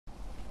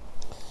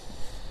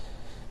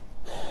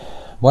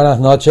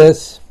Buenas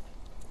noches.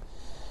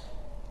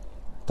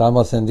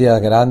 Estamos en días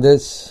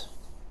grandes,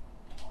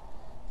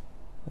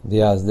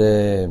 días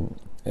de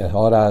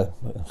ahora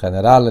en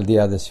general, el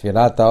día de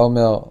Sfirat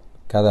HaOmer.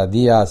 Cada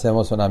día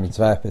hacemos una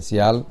mitzvah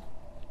especial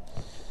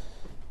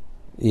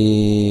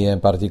y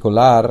en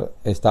particular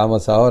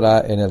estamos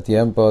ahora en el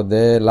tiempo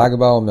de Lag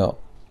BaOmer,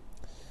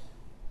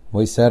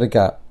 muy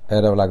cerca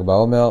era Lag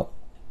BaOmer.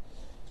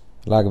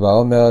 Lag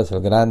BaOmer es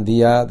el gran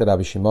día de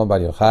Rabbi Shimon Bar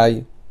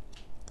Yochai,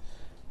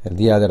 el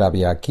día de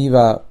Rabbi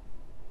Akiva.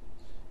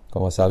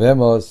 Como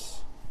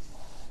sabemos,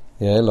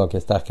 lo que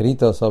está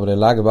escrito sobre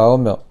Lag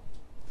BaOmer,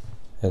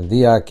 el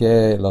día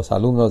que los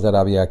alumnos de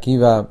Rabbi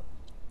Akiva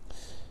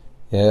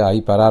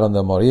ahí pararon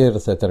de morir,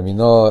 se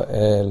terminó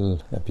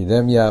la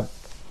epidemia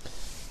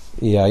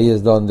y ahí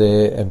es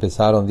donde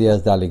empezaron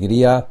días de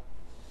alegría.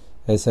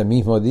 Ese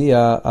mismo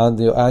día,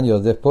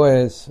 años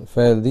después,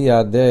 fue el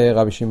día de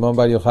Rabbi Shimon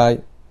Bar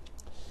Yochai,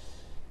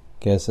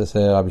 que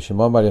Rabbi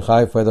Shimon Bar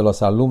Yochai fue de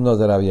los alumnos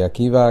de Rabbi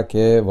Akiva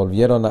que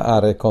volvieron a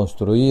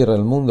reconstruir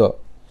el mundo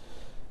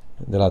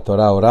de la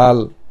Torah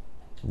oral,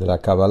 de la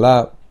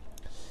Kabbalah.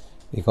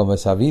 Y como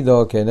es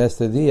sabido que en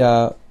este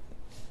día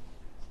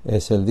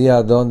es el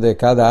día donde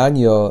cada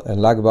año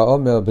en Lag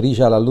BaOmer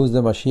brilla la luz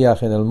de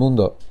Mashiach en el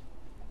mundo.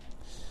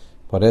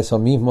 Por eso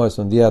mismo es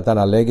un día tan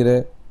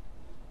alegre,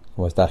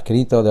 como está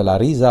escrito del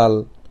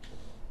Arizal,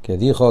 que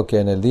dijo que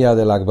en el día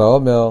de Lag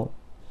BaOmer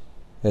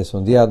es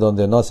un día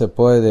donde no se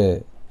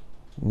puede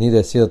ni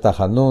decir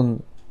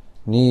Tahanun,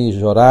 ni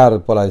llorar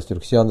por la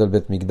destrucción del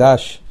Bet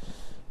Mikdash,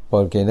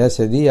 porque en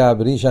ese día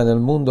brilla en el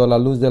mundo la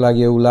luz de la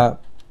Geulah.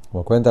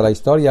 Como cuenta la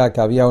historia,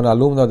 que había un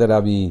alumno de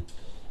Rabbi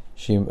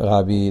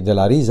del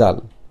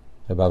Arizal,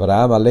 de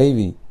Abraham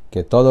Alevi,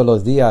 que todos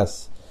los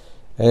días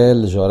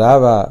él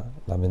lloraba,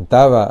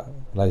 lamentaba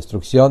la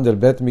destrucción del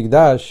Bet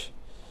Mikdash,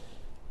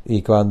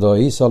 y cuando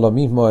hizo lo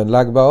mismo en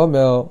Lag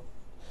BaOmer,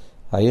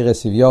 ahí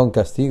recibió un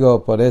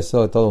castigo por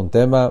eso, todo un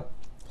tema.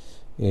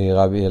 Y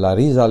el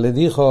Arizal le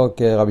dijo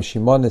que Rabbi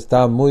Shimon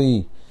está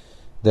muy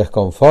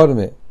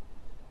desconforme,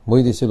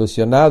 muy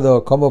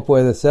desilusionado. ¿Cómo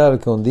puede ser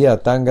que un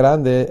día tan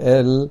grande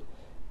él,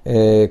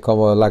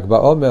 como Lag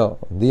BaOmer,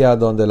 un día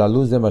donde la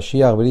luz de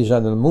Mashiach brilla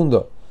en el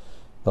mundo,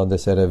 donde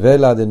se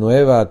revela de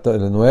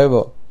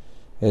nuevo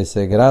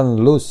esa gran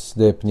luz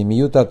de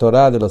Pnimiyut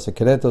Torah, de los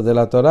secretos de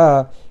la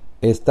Torah,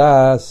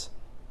 estás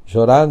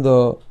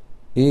llorando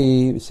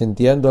y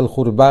sintiendo el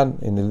Jurban?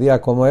 En el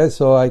día como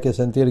eso hay que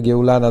sentir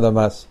Geulah nada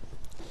más.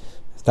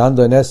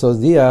 Estando en esos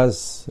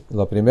días,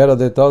 lo primero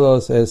de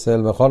todos es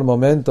el mejor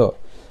momento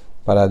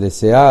para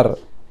desear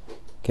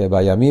que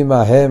Bayamim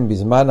Ahem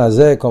Bisman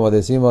Hazeh, como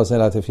decimos en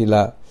la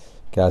Tefilá,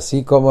 que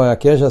así como en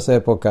aquellas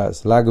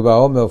épocas, Lag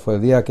BaOmer fue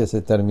el día que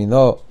se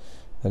terminó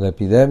la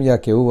epidemia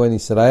que hubo en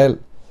Israel,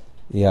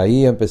 y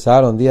ahí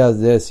empezaron días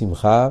de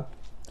Simcha,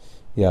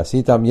 y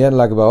así también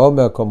Lag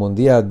BaOmer como un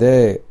día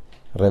de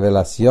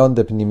revelación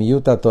de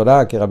Pnimiyut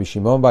Torah, que Rabbi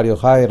Shimon Bar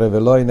Yochai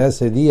reveló en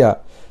ese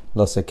día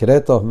los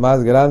secretos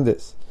más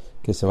grandes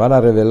que se van a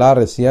revelar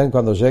recién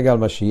cuando llegue al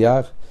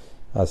Mashiach.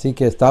 Así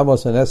que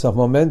estamos en esos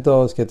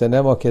momentos que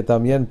tenemos que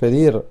también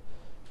pedir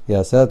y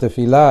hacer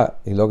tefilá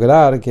y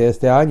lograr que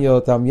este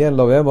año también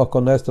lo vemos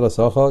con nuestros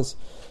ojos,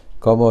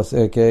 como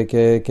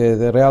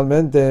que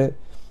realmente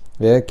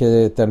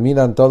que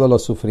terminan todos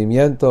los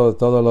sufrimientos,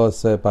 todas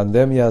las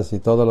pandemias y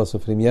todos los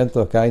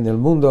sufrimientos que hay en el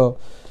mundo,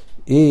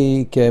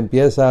 y que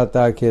empieza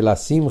hasta que la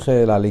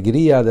simje, la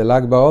alegría del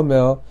Lag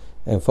BaOmer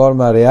en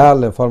forma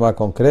real, en forma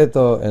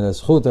concreta, en el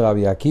Zhut de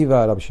Rabbi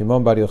Akiva, Rabbi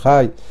Shimon Bar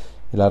Yochai,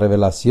 y la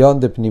revelación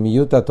de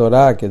Pnimiyut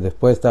Torah, que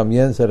después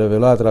también se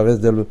reveló a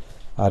través del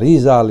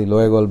Arizal y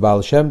luego el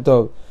Baal Shem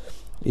Tov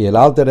y el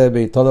Alter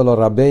Rebbe y todos los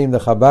Rabbeim de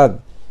Chabad,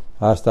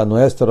 hasta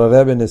nuestro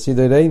Rebbe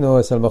Nesido Ireinu,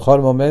 es el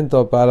mejor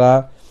momento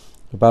para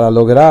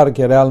lograr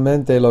que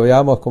realmente lo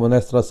veamos como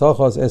nuestros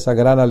ojos, esa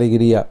gran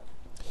alegría.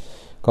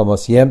 Como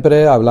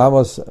siempre,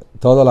 hablamos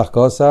todas las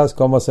cosas,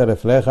 cómo se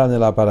reflejan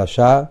en la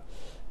parashá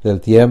del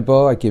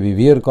tiempo. Hay que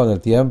vivir con el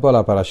tiempo,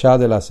 la parashá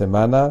de la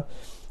semana.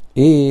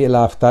 Y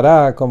la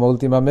Haftará, como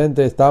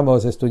últimamente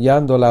estamos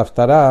estudiando la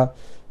Haftará,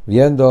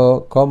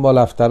 viendo cómo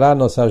la Haftará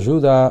nos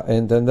ayuda a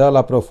entender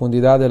la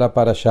profundidad de la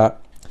parashá.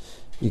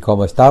 Y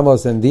como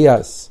estamos en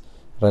días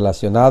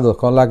relacionados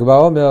con Lag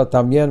BaOmer,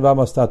 también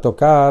vamos a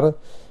tocar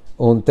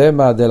un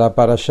tema de la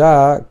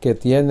parashá que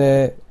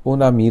tiene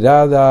una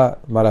mirada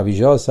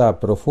maravillosa,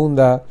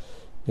 profunda,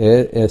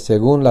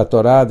 según la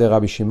Torah de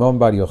Rabbi Shimon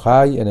Bar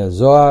Yochai en el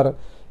Zohar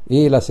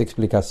y las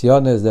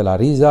explicaciones del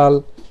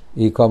Arizal,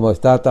 y como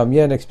está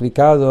también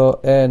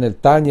explicado en el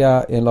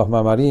Tanya, en los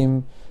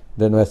Mamarim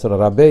de nuestro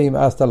Rabbeim,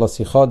 hasta los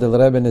Sijot del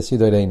Rebbe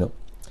Nesido Ireinu.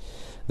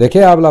 ¿De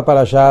qué habla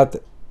Parashat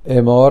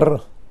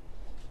Emor?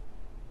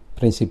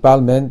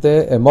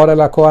 Principalmente Emor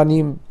el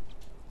Kohanim.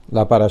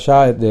 La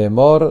parashá de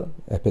Emor,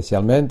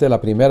 especialmente la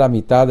primera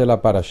mitad de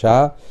la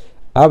parashá,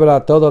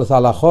 habla todos los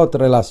halajot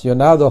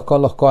relacionados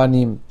con los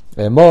Kohanim.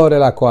 Emor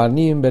el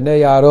Kohanim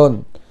Benei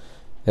Aarón.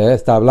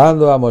 Está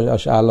hablando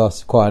a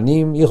los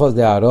Kohanim, hijos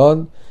de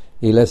Aarón,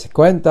 y les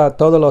cuenta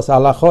todos los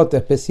halajot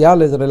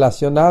especiales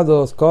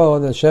relacionados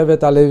con el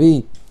Shevet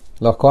HaLevi,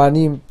 los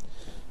Kohanim.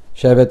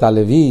 Shevet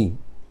HaLevi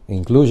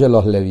incluye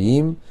los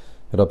Leviim,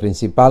 pero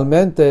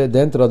principalmente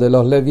dentro de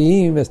los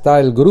Leviim está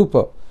el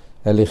grupo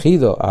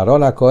elegido,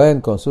 Aarón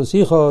HaKohen con sus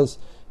hijos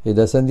y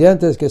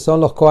descendientes, que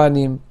son los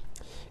Kohanim,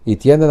 y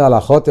tienen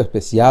alajot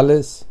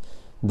especiales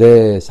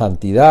de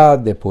santidad,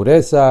 de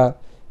pureza,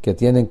 que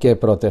tienen que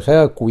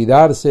proteger,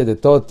 cuidarse de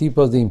todo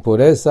tipo de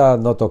impureza,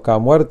 no tocar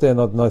muerte,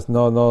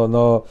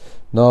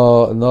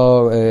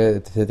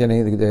 se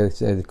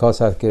tienen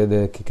cosas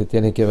que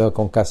tienen que ver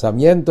con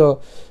casamiento,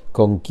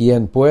 con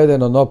quién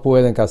pueden o no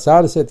pueden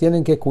casarse,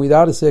 tienen que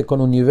cuidarse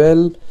con un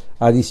nivel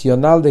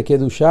adicional de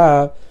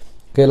Kedushá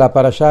que la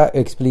parashá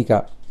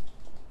explica.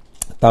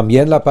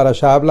 También la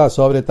parashá habla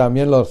sobre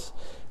también los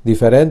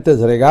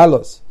diferentes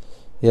regalos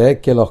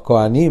que los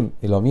Kohanim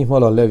y lo mismo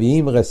los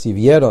Leviim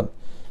recibieron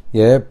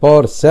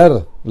por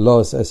ser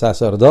los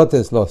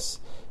sacerdotes,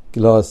 los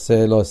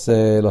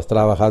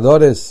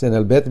trabajadores en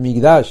el Bet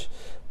Mikdash,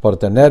 por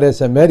tener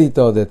ese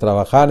mérito de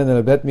trabajar en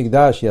el Bet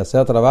Mikdash y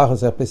hacer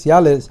trabajos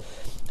especiales,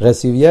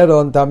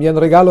 recibieron también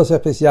regalos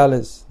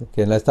especiales,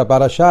 que en esta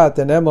parashá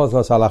tenemos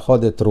los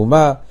alajot de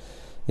Trumá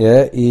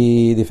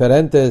y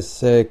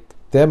diferentes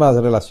temas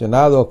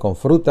relacionados con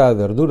frutas,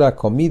 verduras,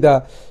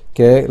 comida,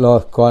 que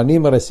los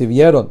Kohanim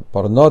recibieron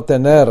por no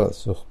tener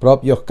sus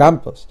propios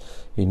campos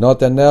y no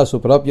tener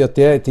su propia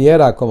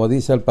tierra, como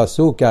dice el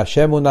pasuk, que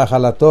Hashem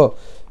unahalató,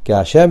 que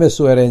Hashem es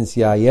su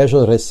herencia, y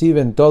ellos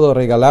reciben todos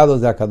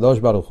regalados de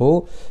Akadosh Baruj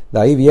Hu. De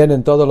ahí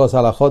vienen todos los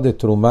alajot de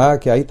Trumá,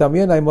 que ahí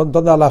también hay un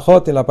montón de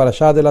alajot en la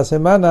parashá de la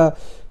semana,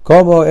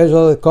 cómo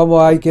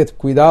hay que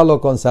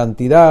cuidarlo con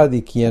santidad,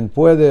 y quién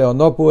puede o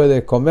no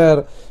puede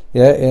comer,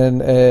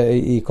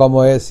 y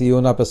cómo es si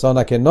una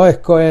persona que no es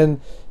Cohen,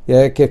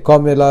 que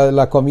come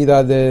la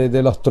comida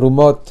de los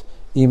Trumot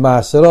y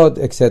Masrot,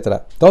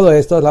 etc. Todo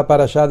esto es la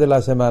parashá de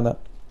la semana.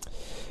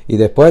 Y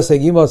después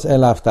seguimos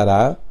en la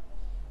Haftará,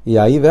 y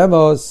ahí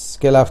vemos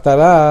que la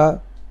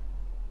Haftará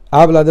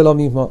habla de lo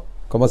mismo.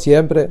 Como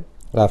siempre,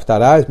 la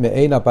Haftará es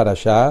Me'eina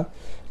Parashá.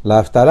 La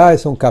Haftará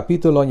es un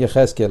capítulo en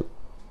Yehezkel.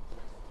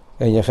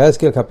 En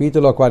Yehezkel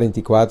capítulo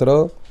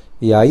 44,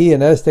 y ahí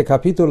en este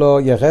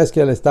capítulo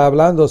Yehezkel está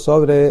hablando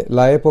sobre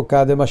la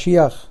época de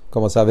Mashiach.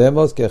 Como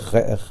sabemos que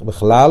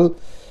Bechlal,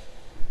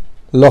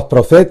 los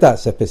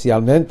profetas,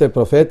 especialmente el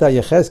profeta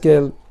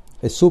Yehezkel,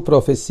 su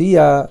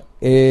profecía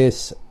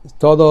es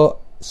todo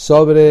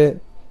sobre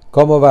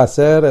cómo va a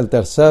ser el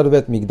tercer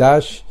Bet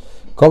Mikdash,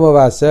 cómo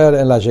va a ser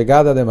en la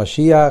llegada de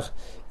Mashiach,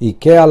 y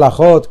qué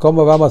alajot,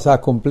 cómo vamos a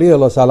cumplir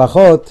los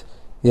alajot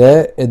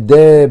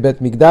de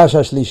Bet Mikdash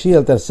Ashlishi,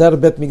 el tercer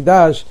Bet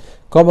Mikdash,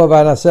 cómo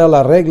van a ser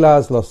las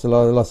reglas,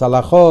 los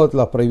alajot,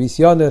 las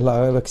prohibiciones,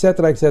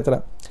 etcétera,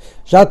 etcétera.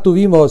 Ya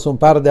tuvimos un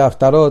par de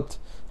haftarot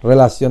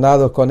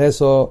relacionados con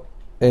eso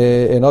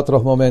en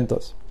otros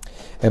momentos.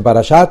 En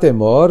Parashat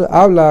Emor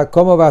habla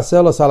cómo va a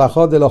ser los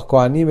alajot de los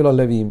Kohanim y los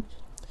Levim.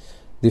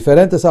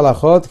 Diferentes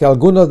alajot, que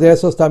algunos de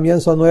esos también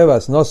son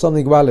nuevas, no son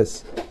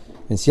iguales.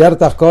 En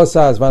ciertas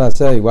cosas van a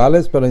ser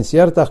iguales, pero en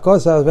ciertas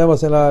cosas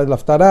vemos en la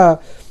Haftará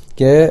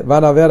que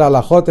van a haber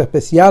alajot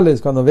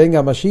especiales cuando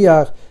venga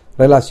Mashiach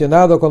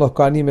relacionado con los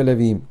Kohanim y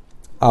Levim.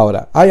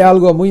 Ahora, hay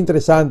algo muy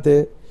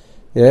interesante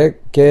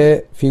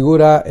que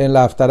figura en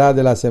la Haftará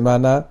de la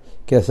semana,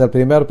 que es el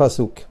primer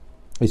pasuk.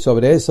 Y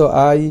sobre eso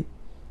hay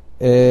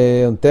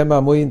un tema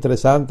muy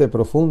interesante,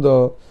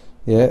 profundo,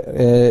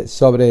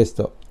 sobre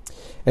esto.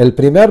 El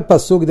primer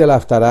pasuk de la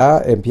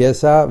Haftará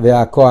empieza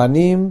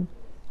Ve'akohanim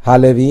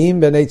haleviim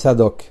benei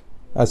tzadok.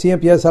 Así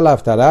empieza la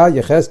Haftará,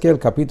 Yehezkel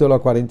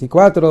capítulo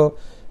 44,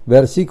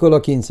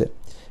 versículo 15.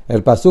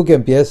 El pasuk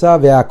empieza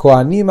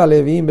Ve'akohanim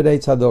haleviim benei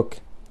tzadok.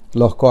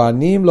 Los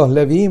Kohanim, los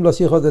Leviim,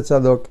 los hijos de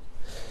Tzadok.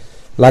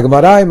 La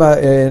Gemara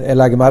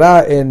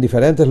en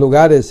diferentes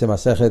lugares, en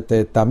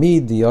Masejet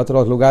Tamid y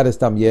otros lugares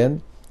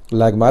también,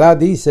 la Gemara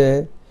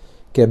dice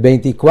que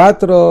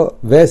 24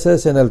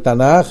 veces en el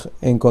Tanaj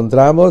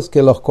encontramos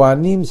que los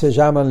Kohanim se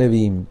llaman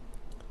Leviim.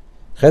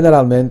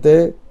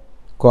 Generalmente,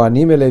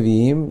 Kohanim y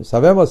Leviim,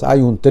 sabemos,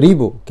 hay un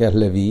tribu que es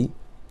Leví.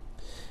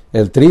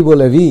 El tribu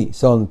Leví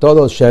son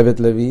todos Shevet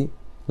Leví.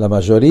 La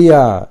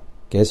mayoría,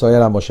 que eso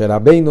era Moshe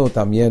Rabbeinu,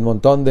 también un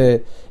montón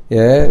de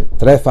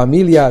 3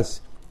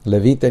 familias.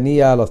 Leví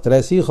tenía los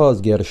 3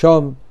 hijos,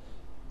 Gershon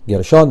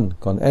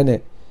con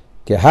N,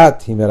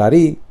 Kehat y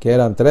Merari, que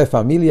eran 3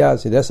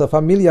 familias, y de esas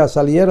familias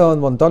salieron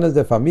montones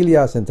de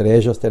familias. Entre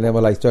ellos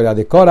tenemos la historia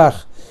de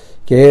Korach,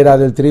 que era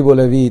del tribu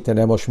Leví.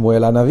 Tenemos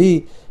Shmuel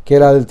Hanaví, que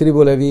era del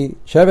tribu Leví,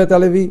 Shevet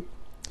Leví.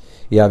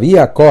 Y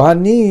había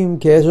Kohanim,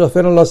 que ellos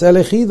fueron los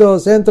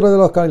elegidos dentro de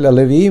los Kohanim. Los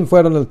Leviim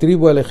fueron el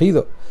tribu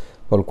elegido,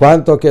 por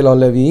cuanto que los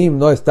Leviim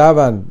no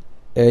estaban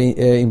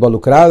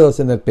involucrados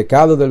en el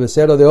pecado del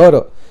becerro de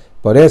oro.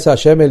 Por eso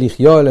Hashem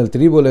eligió en el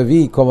tribu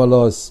Leví como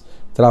los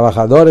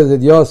trabajadores de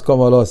Dios,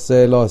 como los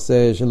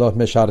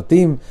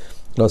Meshartim,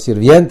 los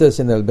sirvientes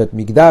en el Bet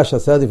Mikdash,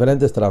 hacer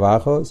diferentes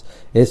trabajos.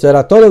 Eso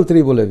era todo el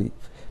tribu Leví.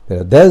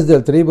 Pero desde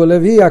el tribu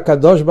Leví,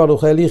 Akadosh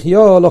Baruj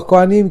eligió los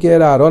Kohanim, que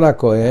era Aarón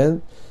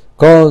HaKohen,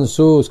 con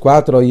sus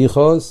 4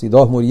 hijos, y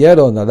 2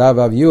 murieron, Nadab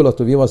y Abiú, los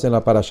tuvimos en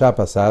la parashá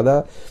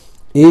pasada,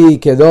 y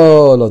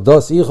quedó los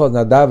dos hijos,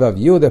 Nadab y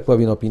Abiú, después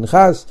vino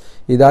Pinjas,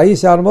 y de ahí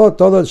se armó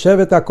todo el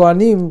Shevet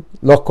HaKohanim,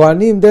 los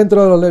Kohanim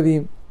dentro de los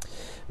Levim.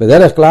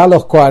 Bederech Klal,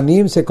 los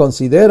Kohanim se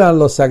consideran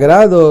los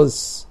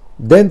sagrados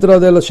dentro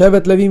de los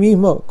Shevet Levi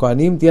mismo.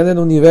 Kohanim tienen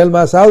un nivel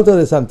más alto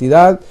de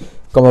santidad,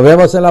 como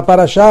vemos en la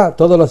Parashá,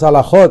 todos los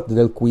halajot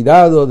del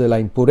cuidado, de la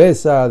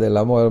impureza, de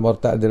la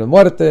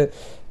muerte,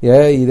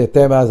 y de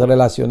temas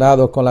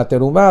relacionados con la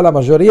terumá. La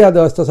mayoría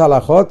de estos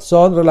halajot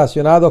son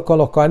relacionados con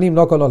los Kohanim,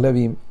 no con los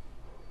Levim.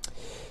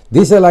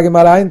 Dice la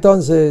Gemara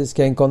entonces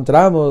que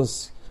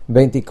encontramos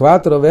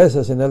 24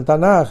 veces en el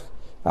Tanaj,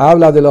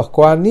 habla de los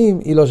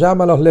Kohanim y los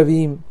llama los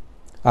Levim.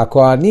 A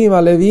Kohanim,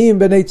 a Levim,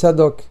 Benei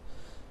Tzadok.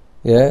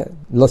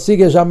 Lo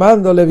sigue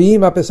llamando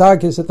Levim a pesar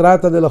que se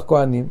trata de los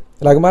Kohanim.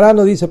 La Gemara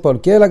no dice por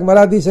qué, la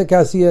Gemara dice que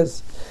así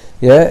es.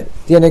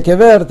 Tiene que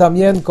ver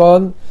también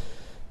con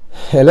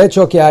el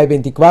hecho que hay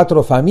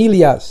 24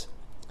 familias.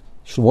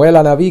 Shmuel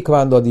Hanaví,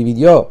 cuando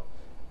dividió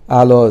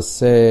a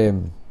las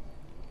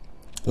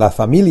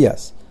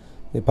familias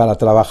para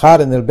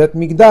trabajar en el Bet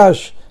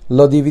Mikdash,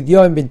 lo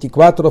dividió en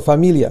 24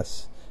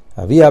 familias.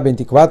 Había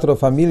 24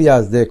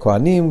 familias de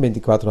Kohanim,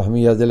 24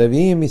 familias de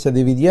Levim, y se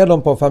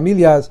dividieron por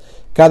familias.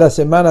 Cada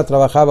semana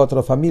trabajaba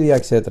otra familia,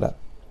 etc.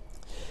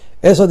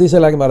 Eso dice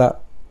la Gemara.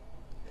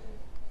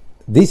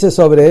 Dice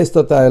sobre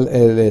esto,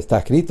 está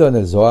escrito en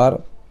el Zohar,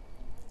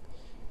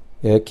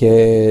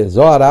 que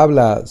Zohar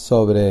habla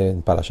sobre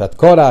Parashat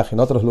Korach, en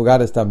otros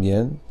lugares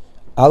también,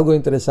 algo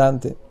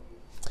interesante.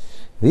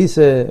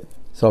 Dice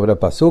sobre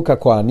Pasuk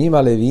Kohanim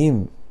a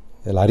Levim.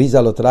 El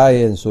Arizal lo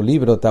trae en su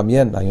libro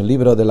también. Hay un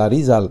libro del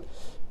Arizal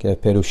que es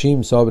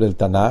Perushim sobre el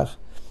Tanaj.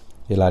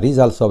 El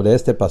Arizal sobre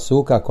este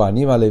Pasuk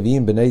Kohanim a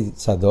Levim Benei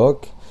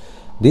Tzadok.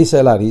 Dice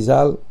el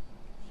Arizal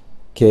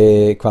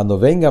que cuando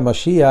venga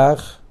Mashiach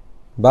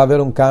va a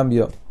haber un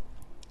cambio.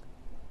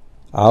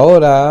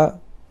 Ahora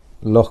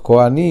los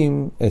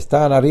Kohanim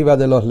están arriba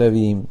de los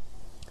Levim.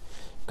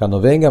 Cuando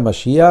venga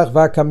Mashiach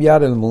va a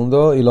cambiar el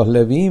mundo y los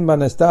Levim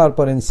van a estar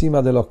por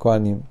encima de los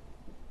Kohanim.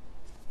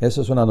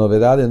 Eso es una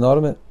novedad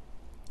enorme.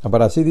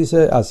 Pero así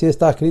dice, así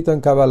está escrito en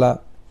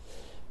Kabbalah,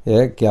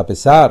 que a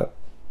pesar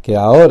que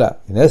ahora,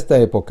 en esta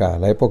época,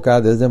 la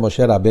época desde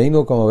Moshe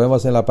Rabbeinu, como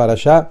vemos en la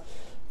Parashá,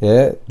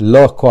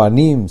 los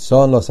Kohanim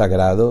son los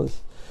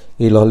sagrados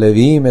y los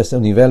Levim es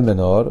un nivel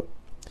menor,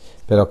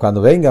 pero cuando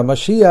venga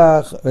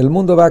Mashiach, el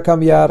mundo va a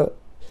cambiar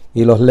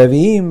y los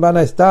Levim van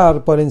a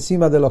estar por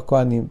encima de los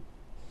Kohanim.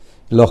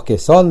 Los que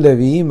son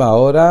Levim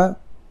ahora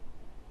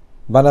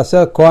van a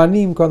ser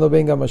Kohanim cuando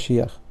venga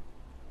Mashiach.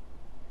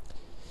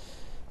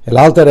 El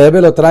Alter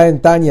Rebbe lo trae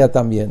en Tanya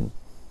también.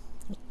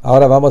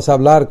 Ahora vamos a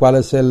hablar cuál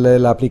es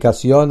la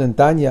aplicación en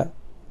Tanya,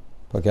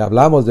 porque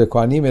hablamos de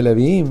Kohanim y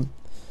Levim.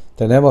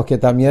 Tenemos que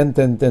también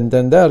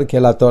entender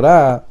que la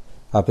Torá,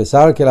 a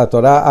pesar que la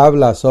Torá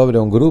habla sobre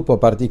un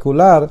grupo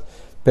particular,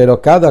 pero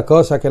cada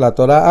cosa que la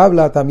Torá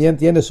habla también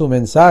tiene su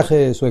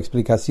mensaje, su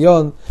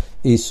explicación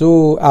y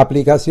su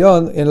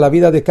aplicación en la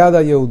vida de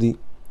cada Yehudi.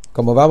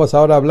 Como vamos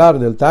ahora a hablar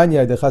del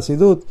Tanya y de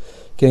Hasidut,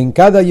 que en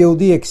cada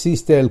Yehudi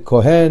existe el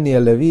Kohen y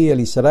el Leví, el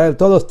Israel,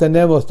 todos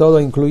tenemos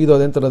todo incluido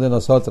dentro de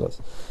nosotros.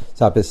 O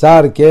sea, a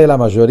pesar que la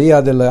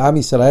mayoría del Am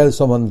Israel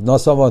no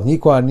somos ni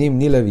Kohanim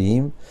ni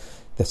Leviim,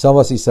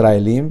 somos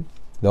Israelim,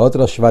 de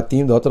otros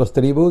Shvatim, de otras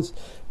tribus,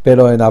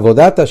 pero en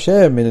Avodat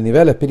Hashem, en el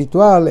nivel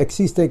espiritual,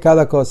 existe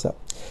cada cosa.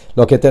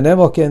 Lo que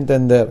tenemos que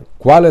entender,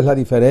 ¿cuál es la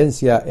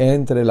diferencia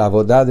entre la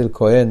Avodat del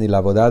Kohen y la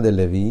Avodat del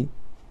Leví?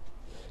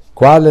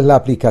 ¿Cuál es la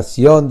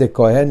aplicación de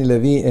Kohen y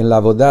Leví en la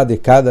Avodat de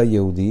cada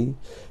Yehudi?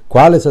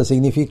 ¿Cuál es el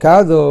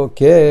significado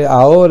que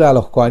ahora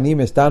los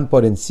Kohanim están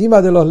por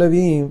encima de los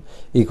Levim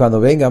y cuando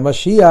venga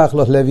Mashiach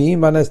los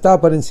Levim van a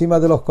estar por encima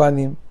de los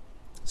Kohanim?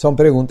 Son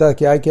preguntas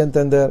que hay que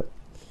entender.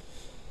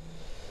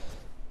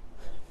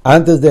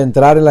 Antes de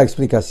entrar en la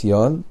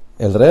explicación,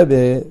 el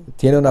Rebbe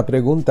tiene una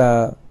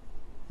pregunta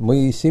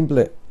muy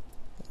simple,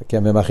 que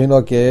me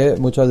imagino que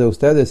muchos de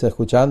ustedes,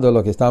 escuchando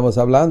lo que estamos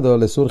hablando,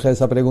 les surge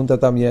esa pregunta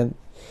también.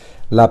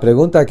 La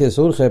pregunta que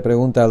surge,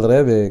 pregunta el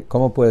Rebbe,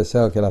 ¿cómo puede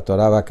ser que la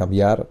Torah va a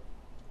cambiar?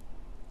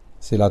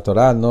 Si la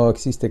Torah no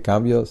existe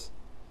cambios.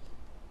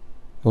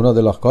 Una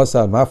de las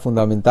cosas más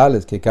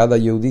fundamentales que cada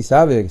Yehudi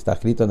sabe, que está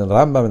escrito en el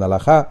Rambam, en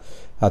Alajá,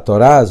 la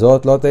Torah,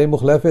 Zot, Lo Tei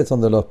Muchlefet, son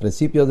de los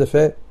principios de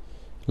fe.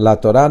 La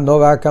Torah no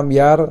va a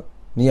cambiar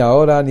ni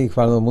ahora ni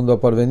cuando el mundo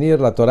por venir.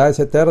 La Torah es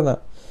eterna.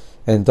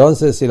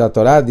 Entonces, si la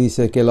Torah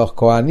dice que los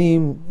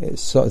Kohanim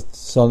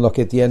son los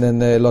que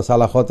tienen los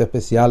halajot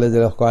especiales de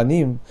los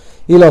Kohanim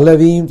y los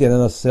Levim tienen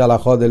los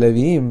halajot de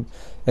Levim,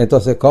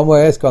 entonces, ¿cómo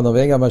es cuando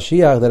venga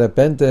Mashiach, de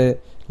repente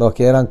los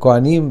que eran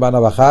Kohanim van a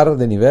bajar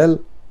de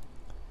nivel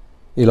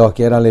y los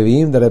que eran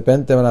Levim de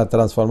repente van a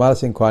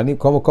transformarse en Kohanim?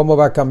 ¿Cómo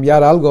va a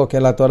cambiar algo que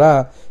en la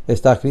Torah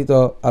está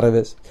escrito al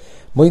revés?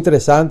 Muy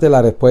interesante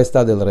la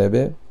respuesta del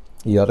Rebbe,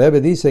 y el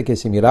Rebbe dice que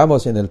si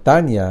miramos en el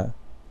Tanya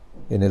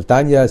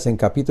es en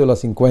capítulo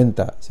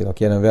 50, si lo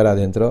quieren ver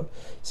adentro.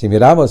 Si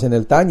miramos en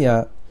el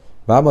Tanya,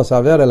 vamos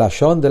a ver el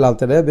Ashon del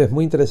Alter Rebbe, es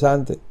muy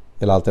interesante.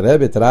 El Alter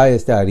Rebbe trae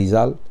este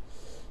Arizal,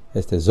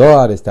 este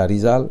Zohar, este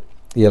Arizal,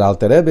 y el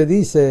Alter Rebbe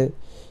dice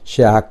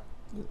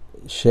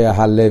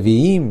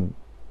שהלוויים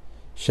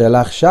של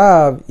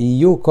עכשיו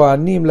יהיו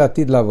כהנים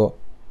לעתיד לבוא.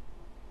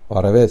 O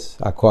al revés,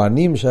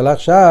 הכהנים של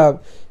עכשיו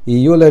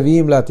יהיו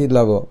לוויים לעתיד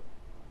לבוא.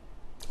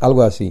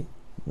 Algo así.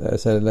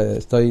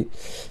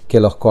 Que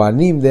los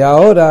coanim de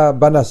ahora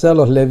van a ser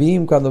los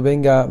leviim cuando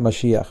venga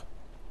Mashiach.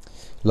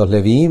 Los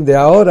leviim de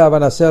ahora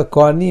van a ser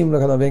coanim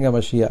cuando venga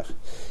Mashiach.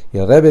 Y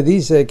el Rebbe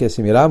dice que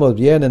si miramos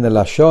bien en el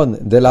Lashon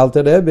del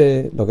Alter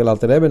Rebbe, lo que el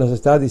Alter Rebbe nos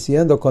está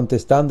diciendo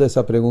contestando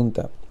esa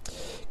pregunta,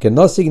 que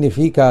no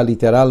significa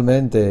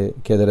literalmente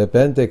que de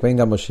repente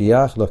venga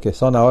Mashiach, los que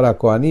son ahora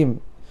coanim,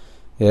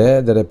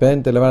 de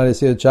repente le van a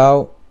decir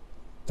chao,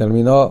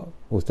 terminó,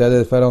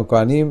 ustedes fueron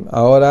coanim,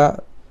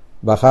 ahora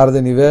bajar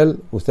de nivel,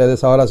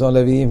 ustedes ahora son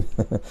leviim.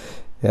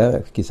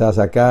 Quizás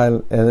acá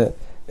en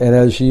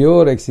el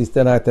shiur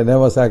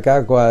tenemos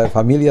acá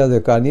familias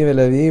de coanim y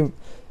leviim.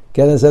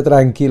 Quédense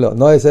tranquilos,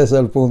 no es ese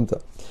el punto.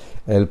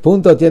 El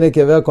punto tiene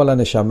que ver con la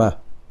neshama.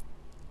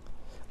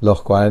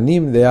 Los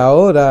kohanim de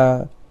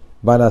ahora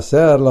van a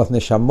ser los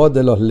neshamot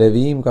de los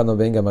leviim cuando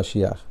venga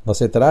Mashiach. No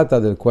se trata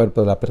del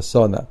cuerpo de la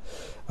persona.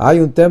 Hay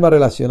un tema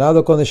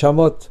relacionado con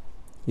neshamot.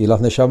 Y los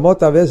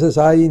neshamot a veces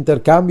hay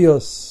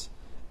intercambios.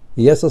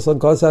 Y esas son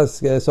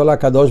cosas que solo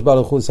Kadosh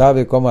Baruj Hu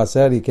sabe cómo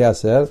hacer y qué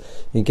hacer,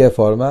 en qué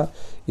forma.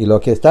 Y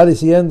lo que está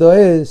diciendo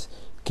es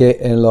que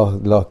en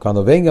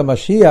cuando venga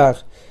Mashiach,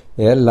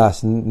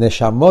 las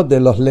neshamot de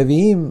los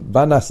leviim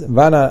van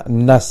a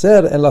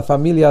nacer en las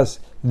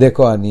familias de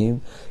Kohanim,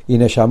 y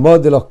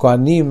neshamot de los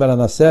Kohanim van a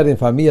nacer en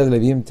familias de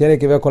leviim. Tiene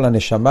que ver con la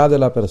neshama de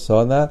la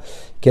persona.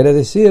 Quiere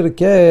decir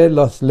que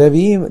los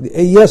leviim,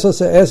 y eso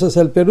es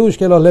el perush,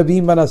 que los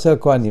leviim van a ser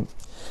Kohanim.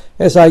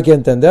 Eso hay que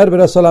entender,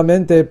 pero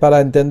solamente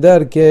para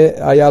entender que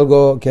hay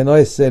algo que no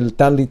es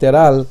tan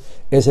literal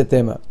ese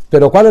tema.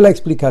 Pero ¿cuál es la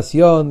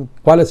explicación?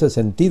 ¿Cuál es el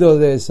sentido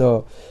de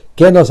eso?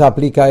 ¿Qué nos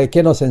aplica?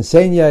 ¿Qué nos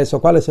enseña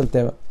eso? ¿Cuál es el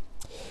tema?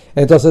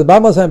 Entonces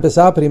vamos a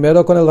empezar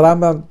primero con el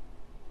Rambam.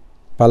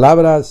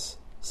 Palabras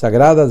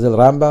sagradas del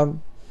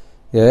Rambam.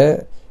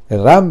 El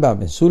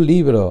Rambam en su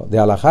libro de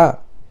Alajá,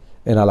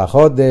 en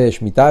Alajot de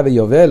Shemitah y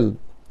Yovel,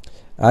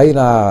 hay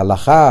una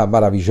Alajá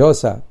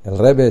maravillosa. El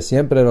Rebbe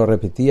siempre lo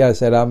repetía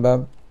ese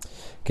Rambam,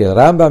 que el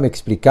Rambam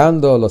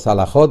explicando los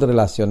Alajot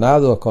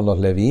relacionados con los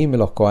Leviim y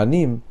los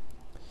Kohanim,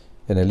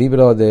 en el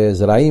libro de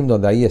Zraim,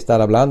 donde ahí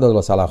están hablando de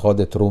los alajot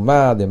de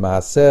Trumá, de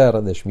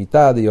Maaser, de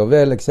Shemitah, de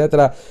Yovel,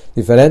 etc.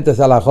 Diferentes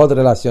alajot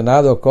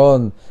relacionados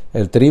con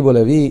el tribu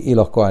Leví y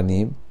los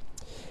Kohanim.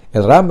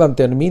 El Rambam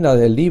termina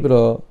del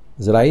libro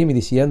Zraim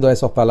diciendo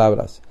esas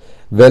palabras.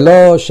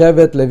 Velo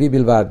Shevet Leví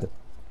Bilvad.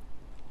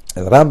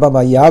 El Rambam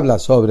ahí habla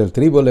sobre el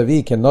tribu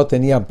Leví que no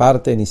tenían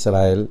parte en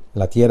Israel,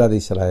 la tierra de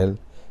Israel.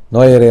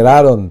 No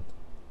heredaron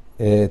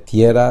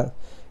tierra.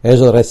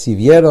 Ellos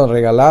recibieron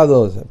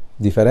regalados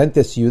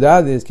diferentes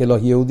ciudades que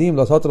los Yehudim,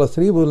 los otros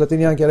tribus, le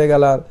tenían que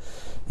regalar.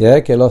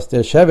 Que los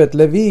de Shevet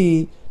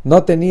Leví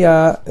no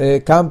tenía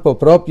campo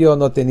propio,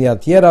 no tenía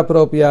tierra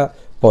propia.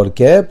 ¿Por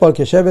qué?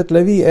 Porque Shevet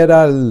Leví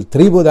era el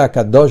tribu de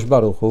Akadosh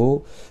Baruj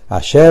Hu.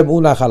 Hashem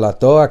una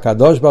jalató,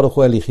 Akadosh Baruj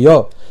Hu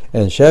eligió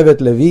en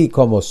Shevet Leví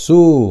como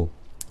su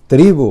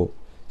tribu,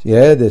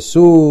 de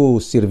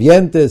sus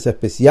sirvientes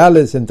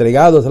especiales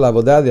entregados a la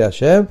voluntad de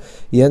Hashem,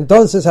 y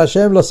entonces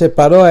Hashem los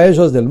separó a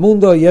ellos del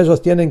mundo y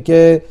ellos tienen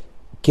que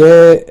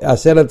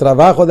hacer el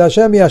trabajo de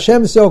Hashem, y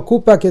Hashem se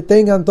ocupa que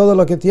tengan todo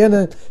lo que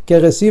tienen, que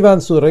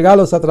reciban sus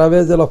regalos a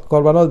través de los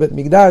Korbanot Bet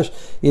Mikdash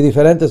y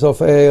diferentes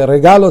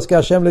regalos que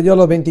Hashem le dio,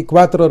 los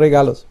 24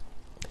 regalos.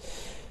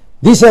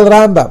 Dice el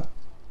Rambam,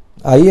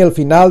 ahí el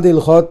final del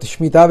Ilhot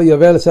Shemitah y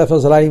Yovel Sefer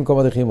Zraim,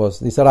 como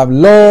dijimos, dice el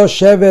Rambam, Lo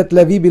Shevet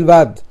Levi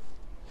Bilvad.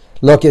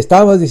 Lo que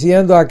estamos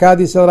diciendo acá,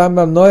 dice el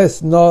Rambam,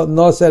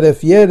 no se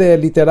refiere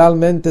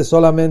literalmente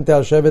solamente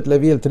al Shevet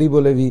Levi, el tribu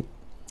Levi.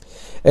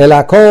 El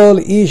Akol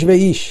Ish ve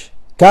Ish,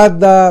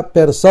 cada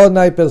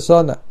persona y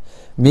persona,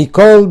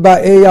 Mikol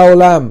Ba'ei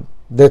Haolam,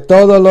 de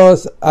todos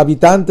los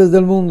habitantes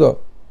del mundo.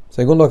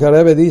 Según lo que el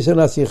Rebbe dice en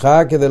la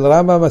Sijá, que del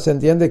Rambam se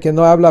entiende que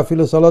no habla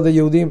filo solo de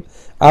Yehudim,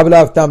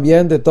 habla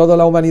también de toda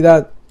la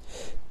humanidad.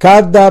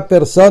 Cada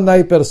persona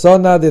y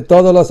persona de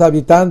todos los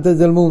habitantes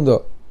del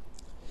mundo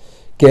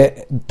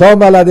que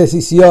toma la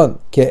decisión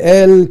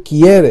que él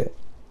quiere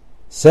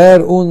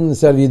ser un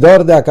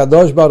servidor de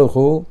Akadosh Baruj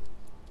Hu,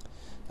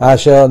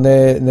 Asher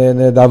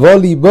nedavo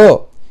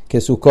libo,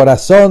 que su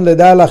corazón le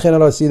da la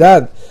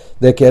generosidad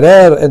de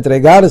querer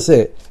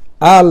entregarse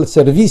al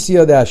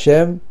servicio de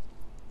Hashem,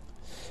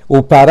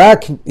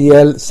 Uparak, y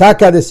él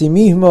saca de sí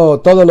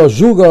mismo todos los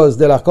yugos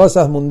de las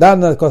cosas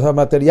mundanas, cosas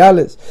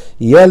materiales,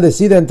 y él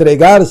decide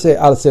entregarse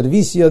al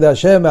servicio de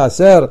Hashem, a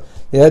hacer,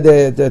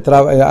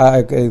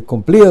 a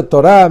cumplir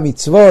Torah,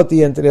 mitzvot,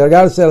 y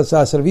entregarse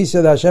al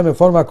servicio de Hashem en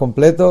forma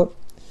completa.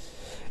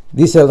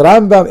 Dice el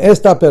Rambam,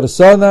 esta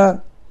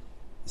persona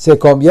se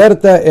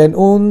convierte en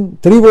un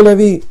tribu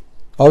Leví.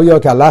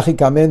 Obvio que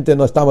alágicamente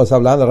no estamos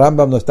hablando,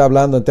 Rambam no está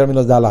hablando en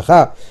términos de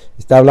alajá,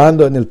 está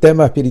hablando en el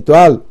tema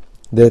espiritual,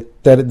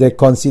 de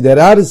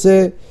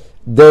considerarse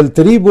del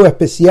tribu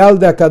especial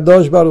de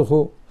Akadosh Baruj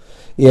Hu.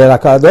 Y el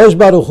Akadosh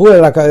Baruj Hu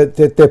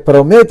te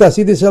promete,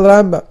 así dice el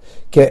Rambam,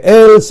 que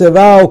Él se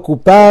va a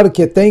ocupar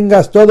que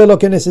tengas todo lo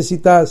que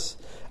necesitas.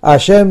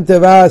 Hashem se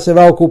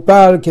va a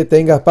ocupar que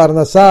tengas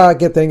parnasá,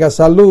 que tengas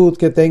salud,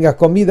 que tengas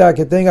comida,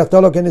 que tengas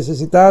todo lo que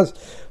necesitas,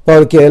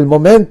 porque el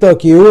momento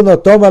que uno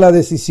toma la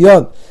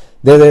decisión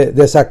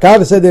de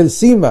sacarse de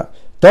encima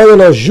todos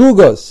los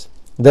yugos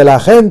de la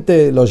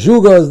gente, los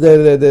yugos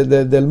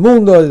del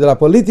mundo, de la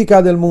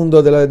política del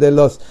mundo, de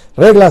las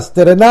reglas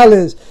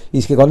terrenales,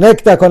 y se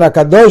conecta con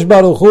Akadosh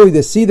Baruj Hu y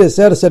decide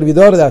ser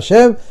servidor de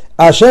Hashem,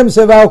 Hashem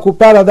se va a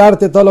ocupar a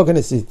darte todo lo que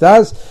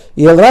necesitas.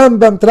 Y el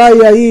Rambam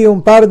trae ahí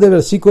un par de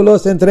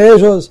versículos, entre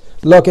ellos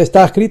lo que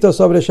está escrito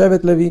sobre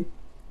Shevet Levi.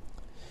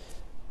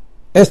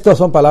 Estas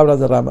son palabras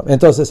de Rambam.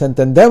 Entonces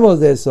entendemos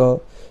de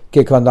eso,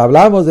 que cuando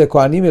hablamos de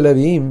Kohanim y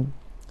Leviim,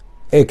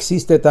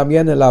 existe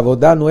también en la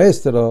avodah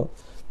nuestro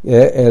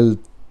el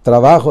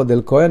trabajo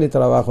del Kohen y el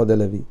trabajo de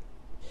Levi.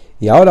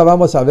 Y ahora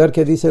vamos a ver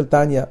qué dice el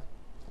Tanya.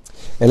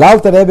 El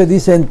Alter Rebbe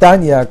dice en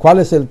Tanya cuál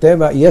es el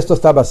tema, y esto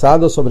está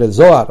basado sobre el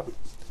Zohar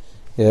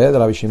de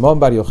Rabbi Shimon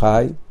Bar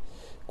Yochai.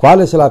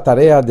 ¿Cuál es la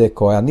tarea de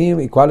Kohanim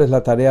y cuál es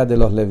la tarea de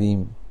los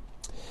Leviim?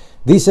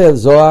 Dice el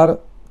Zohar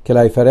que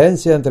la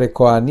diferencia entre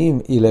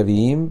Kohanim y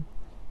Leviim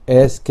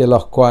es que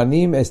los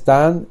Kohanim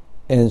están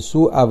en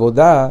su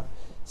avodah,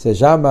 se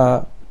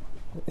llama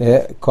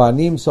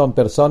Kohanim son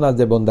personas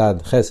de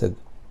bondad, Chesed.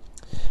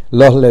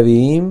 Los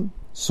Leviim,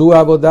 su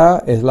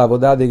avodah es la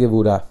avodah de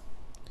Geburah.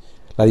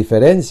 La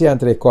diferencia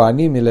entre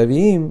Kohanim y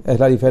Leviim es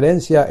la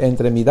diferencia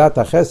entre Midat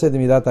HaChesed y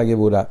Midat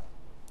HaGeburah.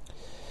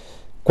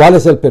 ¿Cuál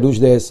es el perush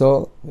de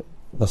eso?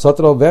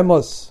 Nosotros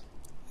vemos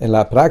en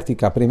la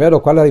práctica,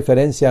 primero, cuál es la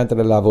diferencia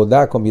entre la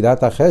avodah con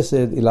Midat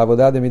HaChesed y la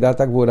avodah de Midat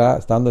HaGeburah,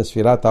 estando en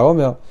Sfirat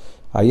HaOmer.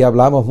 Ahí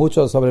hablamos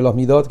mucho sobre los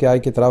midot que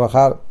hay que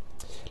trabajar.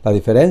 La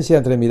diferencia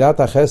entre Midat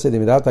HaChesed y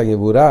Midat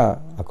HaGeburah,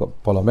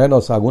 por lo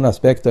menos algún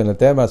aspecto en el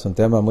tema, es un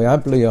tema muy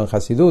amplio en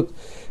Hasidut,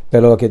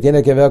 pero lo que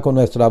tiene que ver con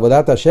nuestro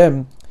Avodat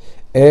Hashem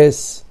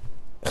es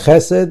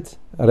Chesed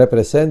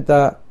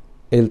representa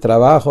el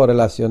trabajo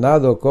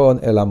relacionado con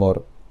el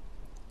amor.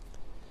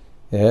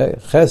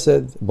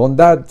 Chesed,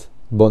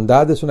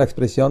 bondad es una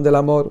expresión del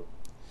amor.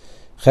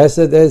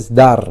 Chesed es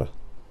dar.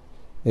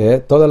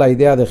 Toda la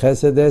idea de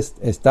Chesed es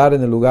estar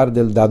en el lugar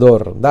del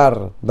dador,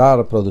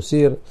 dar,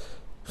 producir.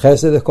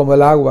 Chesed es como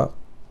el agua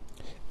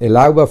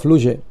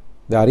fluye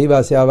de arriba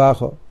hacia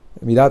abajo.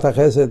 Midat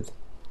HaChesed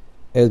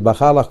es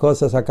bajar las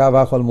cosas acá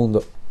abajo al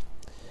mundo.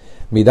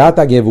 Midat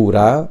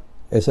HaGeburah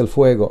es el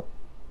fuego.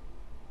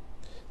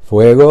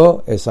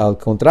 Fuego es al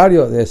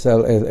contrario, es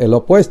el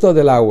opuesto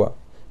del agua.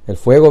 El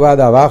fuego va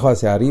de abajo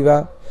hacia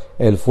arriba.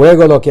 El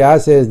fuego lo que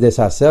hace es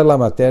deshacer la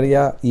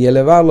materia y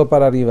elevarlo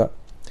para arriba.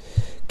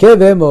 ¿Qué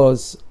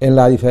vemos en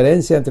la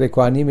diferencia entre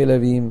Kohanim y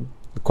Leviim?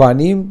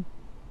 Kohanim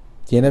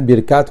tienen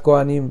Birkat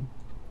Kohanim.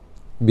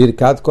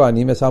 Birkat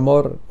Kohanim es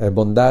amor, es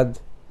bondad.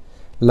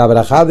 La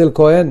brajá del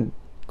Kohen,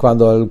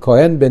 cuando el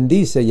Kohen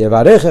bendice,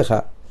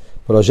 Yevarejeja,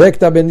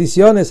 proyecta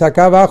bendiciones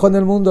acá abajo en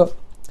el mundo.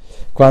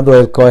 Cuando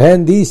el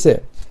Kohen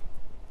dice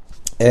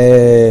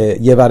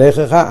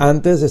Yevarejeja,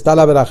 antes está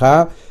la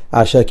brajá,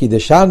 Asher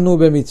kideshanu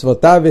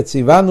bemitzvotav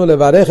vetzivanu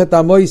levarejet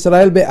amo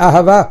Israel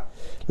be'ahava.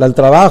 El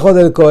trabajo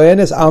del Kohen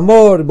es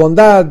amor,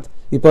 bondad,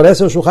 y por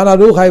eso Shulchan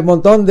Aruch hay un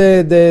montón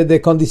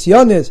de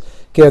condiciones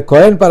que el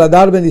Kohen, para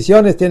dar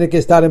bendiciones, tiene que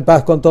estar en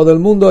paz con todo el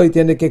mundo y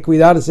tiene que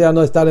cuidarse a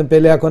no estar en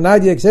pelea con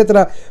nadie,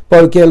 etc.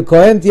 Porque el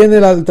Kohen tiene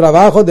el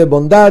trabajo de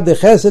bondad, de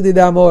Chesed y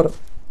de amor.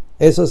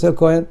 Eso es el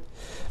Kohen.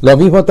 Lo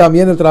mismo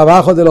también el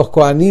trabajo de los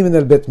Kohanim en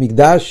el Bet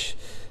Mikdash,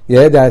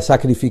 de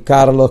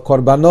sacrificar los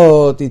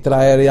korbanot y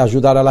traer y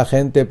ayudar a la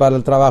gente para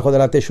el trabajo de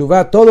la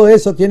Teshuvah. Todo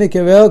eso tiene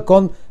que ver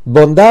con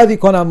bondad y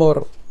con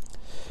amor.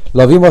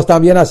 Lo vimos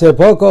también hace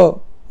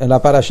poco en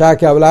la parashá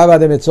que hablaba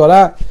de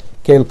Metzorah,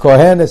 que el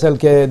Kohen es el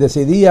que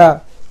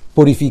decidía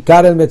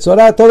purificar el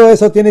Metzorah. Todo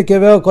eso tiene que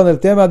ver con el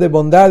tema de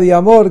bondad y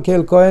amor, que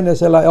el Kohen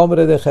es el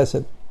hombre de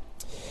Chesed.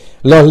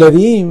 Los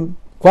Leviim,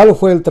 ¿cuál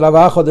fue el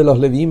trabajo de los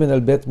Leviim en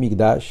el Bet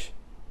Mikdash?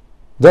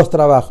 2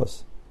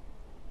 trabajos.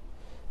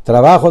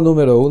 Trabajo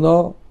número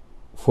 1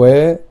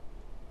 fue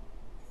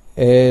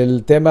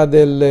el tema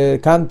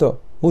del canto,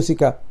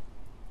 música.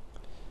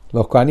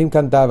 Los Kohanim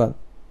cantaban.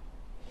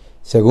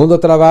 Segundo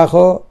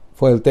trabajo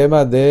fue el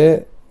tema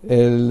de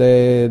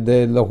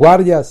los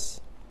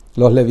guardias.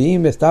 Los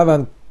Leviim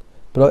estaban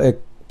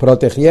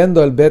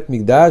protegiendo el Bet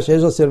Mikdash.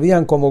 Ellos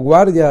servían como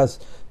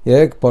guardias,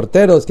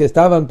 porteros que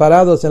estaban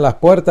parados en las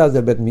puertas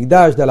del Bet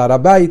Mikdash, del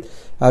Arabait.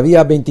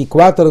 Había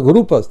 24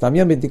 grupos,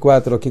 también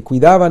 24, que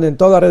cuidaban en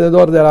todo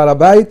alrededor del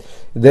Arabait.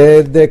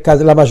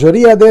 La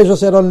mayoría de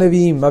ellos eran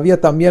Leviim.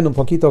 Había también un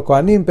poquito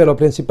Kohanim, pero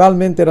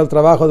principalmente era el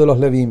trabajo de los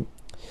Leviim.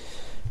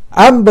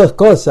 Ambas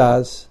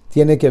cosas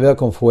tienen que ver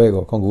con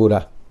fuego, con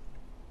Gvurah.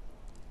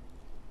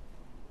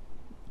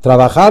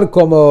 Trabajar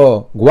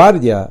como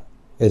guardia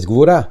es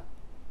Gvurah,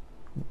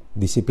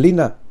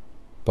 disciplina,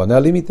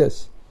 poner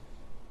límites.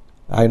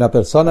 Hay una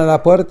persona en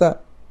la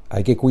puerta,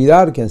 hay que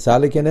cuidar quién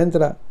sale, quién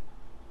entra.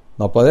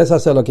 No puedes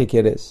hacer lo que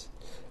quieres.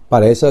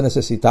 Para eso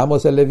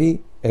necesitamos el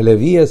Leví. El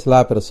Leví es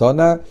la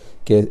persona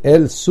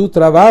que su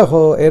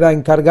trabajo era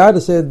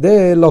encargarse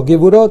de los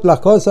Geburot, las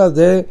cosas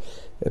de,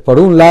 por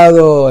un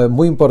lado, es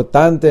muy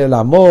importante el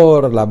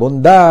amor, la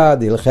bondad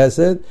y el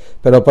Gesed,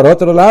 pero por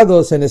otro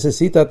lado se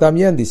necesita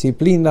también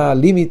disciplina,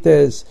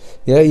 límites,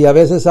 y a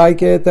veces hay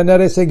que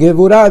tener ese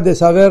Geburah de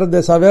saber,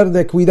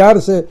 de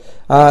cuidarse,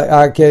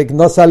 a que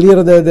no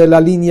salir de la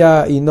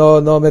línea y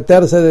no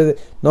meterse,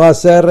 no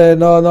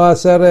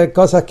hacer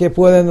cosas que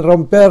pueden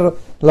romper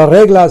las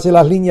reglas y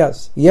las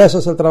líneas, y eso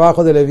es el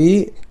trabajo de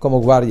Leví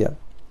como guardia.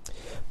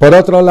 Por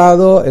otro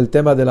lado, el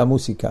tema de la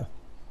música,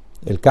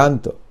 el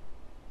canto.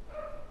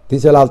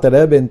 Dice el Alter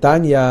Rebbe en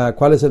Tanya,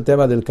 ¿cuál es el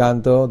tema del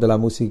canto, de la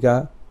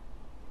música?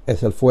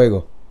 Es el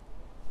fuego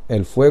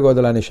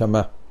de la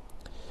Neshama.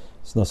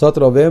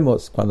 Nosotros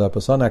vemos cuando la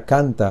persona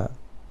canta,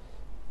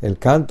 el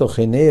canto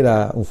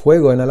genera un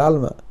fuego en el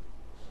alma.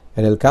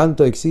 En el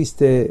canto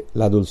existe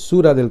la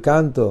dulzura del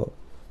canto,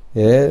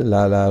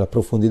 la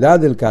profundidad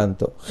del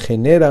canto.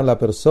 Genera en la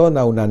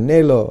persona un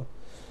anhelo,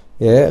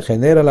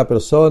 genera en la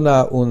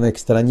persona un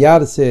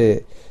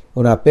extrañarse,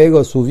 un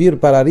apego, subir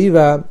para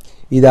arriba.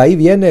 Y de ahí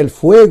viene el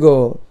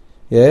fuego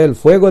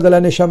de la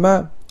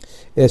Neshama.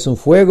 Es un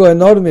fuego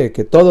enorme,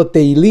 que todo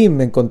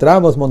Teilim,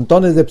 encontramos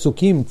montones de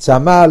psukim,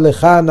 Tzama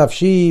lecha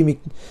nafshi,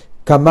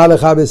 Kama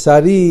lecha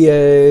besari,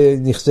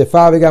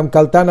 Nichsefa vegam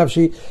kalta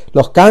nafshi,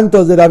 los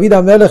cantos de David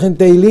HaMelech en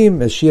Teilim,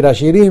 Shir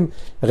HaShirim,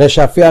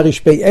 Reshafea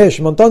Rishpei Esh,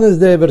 montones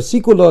de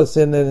versículos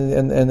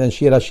en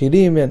Shir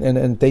HaShirim,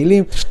 en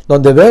Teilim,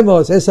 donde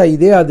vemos esa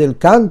idea del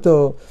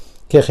canto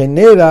que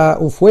genera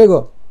un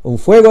fuego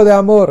de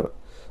amor,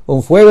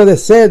 un fuego de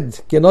sed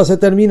que no se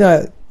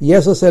termina, y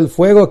eso es el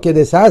fuego que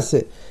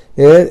deshace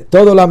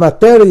toda la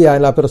materia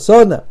en la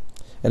persona.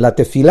 En la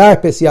tefilá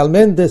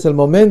especialmente es el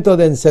momento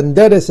de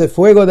encender ese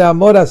fuego de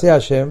amor hacia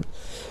Hashem.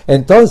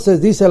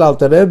 Entonces dice el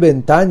Alter Rebbe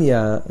en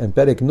Tanya, en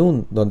Perek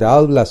Nun, donde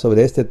habla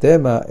sobre este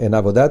tema en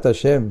Avodat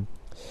Hashem,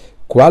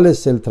 cuál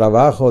es el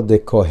trabajo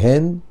de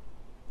Kohen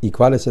y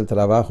cuál es el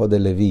trabajo de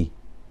Leví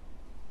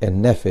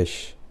en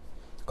Nefesh.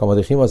 Como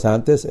dijimos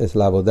antes, es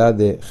la avodat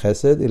de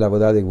Chesed y la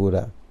avodat de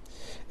Gvura.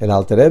 El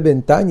Alter Rebbe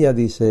en Tanya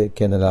dice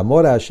que en el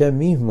amor a Hashem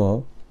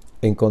mismo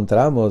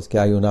encontramos que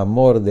hay un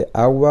amor de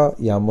agua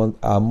y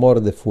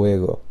amor de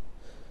fuego.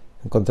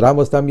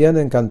 Encontramos también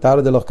en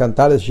Cantar de los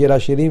Cantares Shir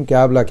HaShirim que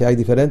habla que hay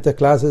diferentes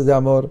clases de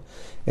amor.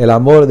 El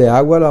amor de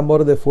agua, el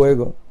amor de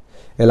fuego.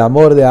 El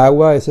amor de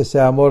agua es ese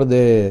amor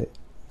de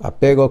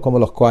apego como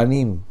los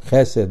Kohanim,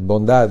 Chesed,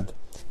 bondad.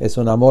 Es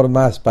un amor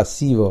más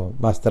pasivo,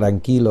 más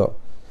tranquilo.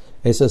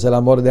 Eso es el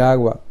amor de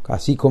agua.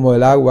 Así como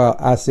el agua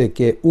hace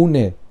que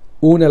une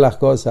las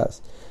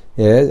cosas,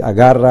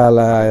 agarra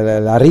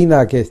la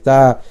harina que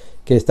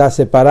está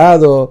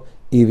separado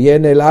y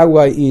viene el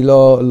agua y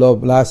lo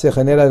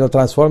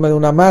transforma en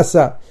una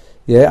masa,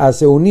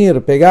 hace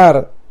unir,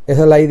 pegar.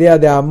 Esa es la idea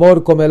de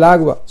amor como el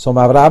agua.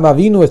 Sobre Abraham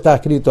Avinu está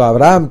escrito,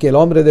 Abraham, que el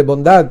hombre de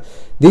bondad,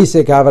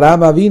 dice que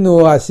Abraham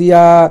Avinu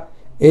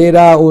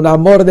era un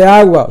amor de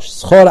agua.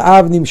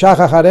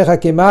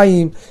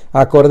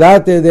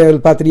 Acordate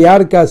del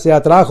patriarca, se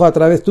atrajo a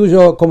través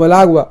tuyo como el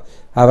agua.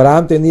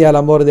 Abraham tenía el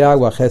amor de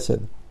agua,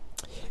 Chesed.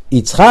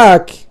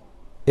 Yitzhak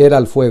era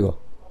el fuego.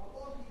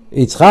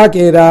 Yitzhak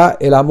era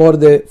el amor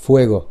de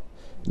fuego,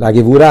 la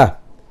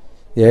Gevurah,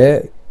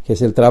 que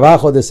es el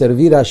trabajo de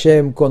servir a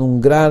Hashem con un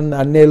gran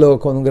anhelo,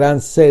 con un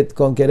gran sed,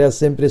 con querer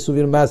siempre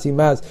subir más y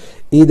más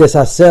y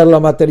deshacer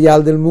lo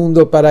material del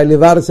mundo para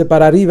elevarse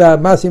para arriba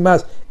más y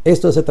más.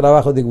 Esto es el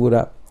trabajo de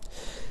Gevurah.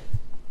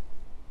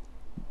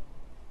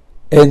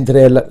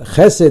 Entre el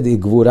Chesed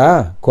y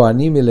Gevurah,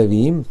 Kohanim y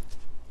Levim,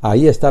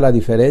 ahí está la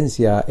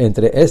diferencia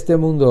entre este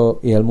mundo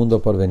y el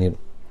mundo por venir.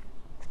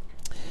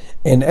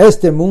 En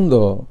este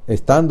mundo,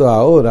 estando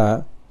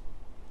ahora,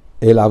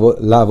 la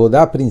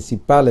avodah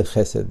principal es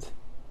Chesed.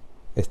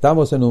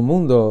 Estamos en un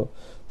mundo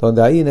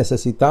donde ahí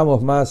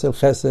necesitamos más el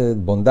Chesed,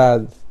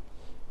 bondad.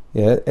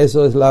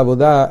 Eso es la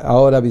avodah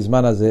ahora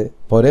bismanazé.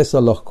 Por eso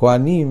los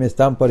Kohanim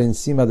están por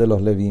encima de los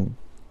Levim.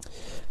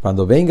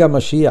 Cuando venga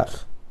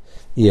Mashiach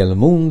y el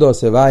mundo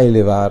se va a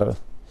elevar,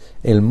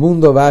 el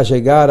mundo va a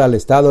llegar al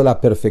estado de la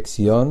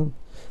perfección,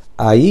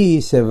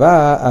 ahí se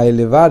va a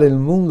elevar el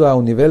mundo a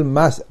un nivel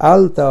más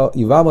alto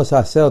y vamos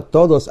a ser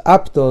todos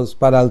aptos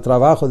para el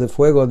trabajo de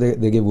fuego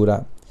de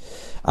Gevurah.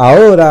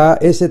 Ahora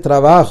ese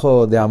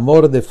trabajo de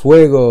amor de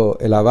fuego,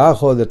 el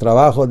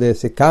trabajo de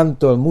ese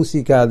canto,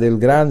 música del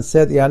gran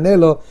sed y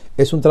anhelo,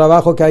 es un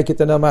trabajo que hay que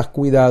tener más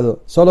cuidado.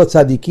 Solo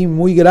tzadikim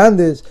muy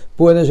grandes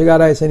pueden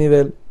llegar a ese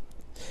nivel.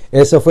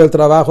 Ese fue el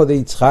trabajo de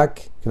Yitzhak,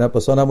 que es una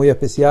persona muy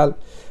especial.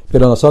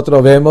 Pero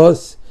nosotros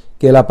vemos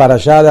que la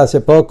parashá de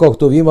hace poco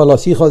tuvimos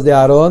los hijos de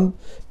Aarón,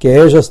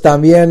 que ellos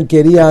también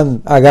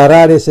querían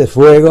agarrar ese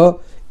fuego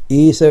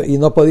y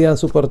no podían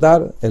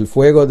soportar el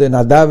fuego de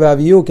Nadav y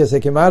Abiú, que se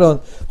quemaron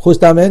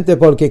justamente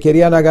porque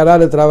querían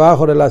agarrar el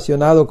trabajo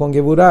relacionado con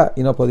Gevurah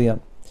y no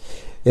podían.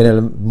 En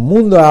el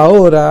mundo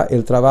ahora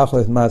el trabajo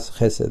es más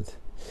Chesed.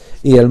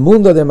 Y el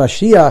mundo de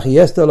Mashiach, y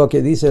esto es lo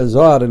que dice el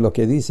Zohar, lo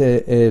que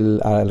dice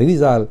el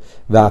Arizal,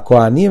 la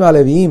Kohanim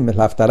Aleviim,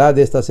 la haftará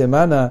de esta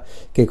semana,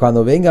 que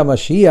cuando venga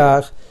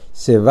Mashiach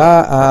se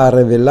va a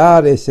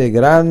revelar ese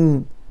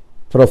gran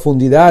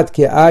profundidad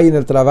que hay en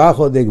el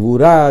trabajo de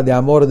Gvurá, de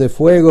amor de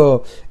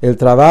fuego, el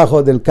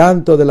trabajo del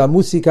canto, de la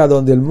música,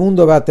 donde el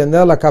mundo va a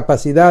tener la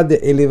capacidad de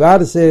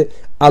elevarse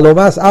a lo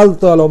más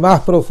alto, a lo más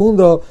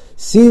profundo,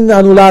 sin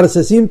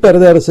anularse, sin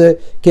perderse,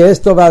 que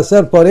esto va a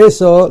ser, por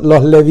eso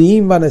los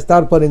Leviim van a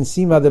estar por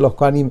encima de los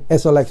Kohanim.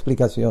 Eso es la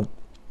explicación.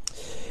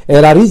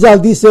 El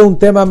Arizal dice un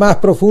tema más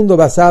profundo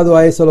basado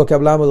a eso lo que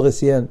hablamos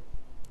recién.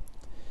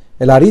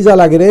 El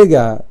Arizal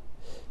agrega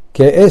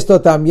que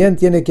esto también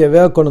tiene que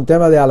ver con un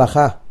tema de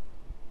halajá.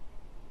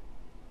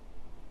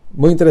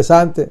 Muy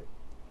interesante.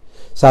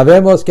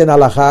 Sabemos que en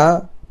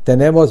halajá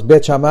tenemos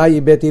Bet Shammai y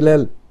Bet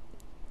Hillel.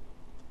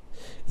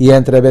 Y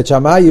entre Bet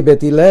Shammai y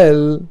Bet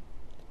Hillel,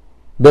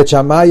 Bet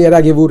Shammai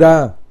era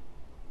Gevurah,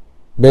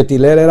 Bet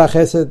Hillel era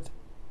Chesed.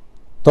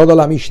 Toda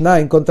la Mishnah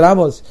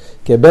encontramos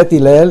que Bet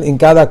Hillel en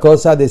cada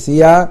cosa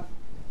decía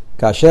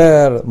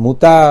kasher,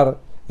 mutar,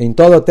 en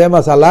todos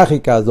temas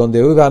halágicas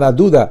donde hubo una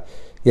duda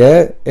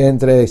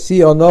entre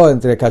sí o no,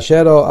 entre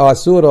kasher o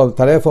asur, o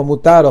taref o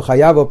mutar, o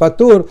hayab o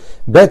patur,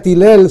 Bet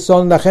Hillel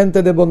son la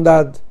gente de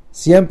bondad,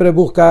 siempre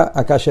busca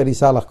a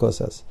kasherizar las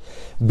cosas.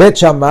 Bet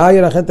Shammai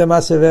era gente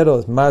más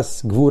severos,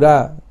 más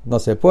gvurá, no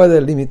se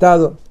puede,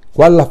 limitado.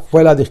 ¿Cuál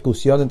fue la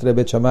discusión entre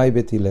Bet Shammai y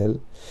Bet Hillel?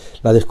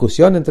 La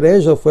discusión entre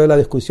ellos fue la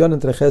discusión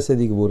entre Chesed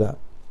y Gvurá.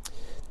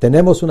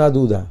 Tenemos una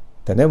duda,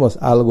 tenemos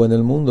algo en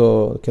el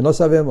mundo que no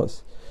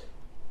sabemos.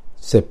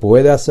 Se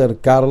puede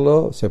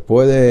acercarlo, se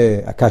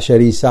puede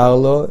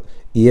kasherizarlo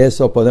y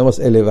eso podemos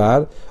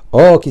elevar,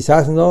 o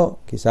quizás no,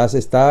 quizás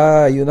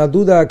está hay una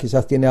duda,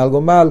 quizás tiene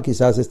algo mal,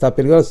 quizás está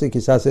peligroso y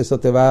quizás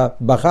eso te va a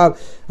bajar,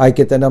 hay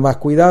que tener más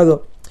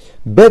cuidado.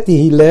 Bet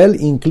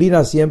Hillel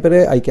inclina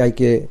siempre, hay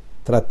que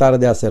tratar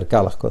de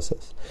acercar las cosas.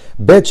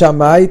 Bet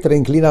Shammai te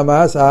inclina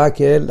más a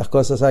que las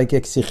cosas hay que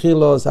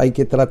exigirlos, hay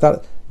que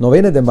tratar. No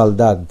viene de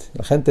maldad,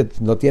 la gente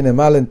lo tiene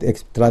mal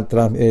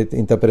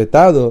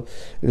interpretado.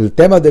 El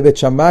tema de Bet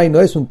Shammai no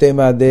es un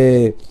tema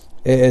de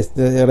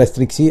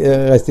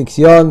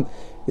restricción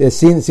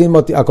sin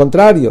motivo, al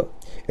contrario.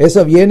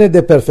 Eso viene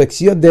de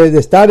perfección, de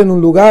estar en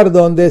un lugar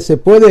donde se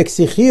puede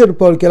exigir,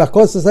 porque las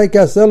cosas hay que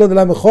hacerlo de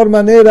la mejor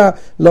manera,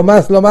 lo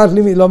más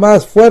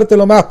fuerte,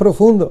 lo más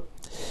profundo.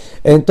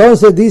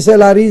 Entonces dice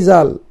el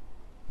Arizal,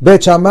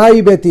 Bet Shammai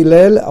y Bet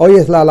Hillel, hoy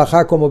es la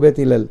halajá como Bet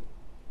Hillel.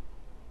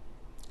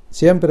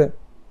 Siempre.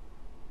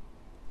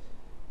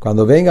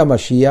 Cuando venga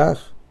Mashiach,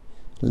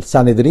 el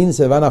Sanedrín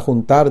se van a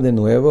juntar de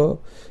nuevo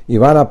y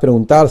van a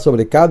preguntar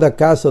sobre cada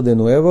caso de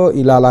nuevo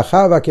y la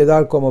halajá va a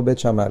quedar como Bet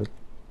Shammai.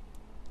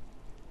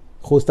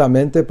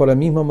 Justamente por el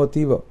mismo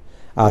motivo.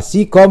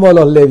 Así como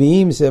los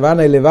Leviim se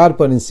van a elevar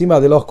por encima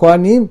de los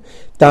Kohanim,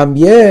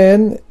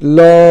 también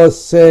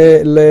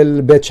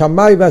el Bet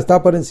Shammai va a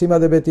estar por encima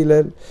de Bet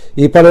Hillel.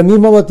 Y por el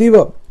mismo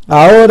motivo,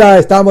 ahora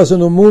estamos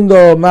en un mundo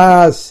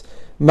más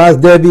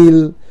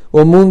débil,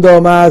 un mundo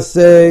más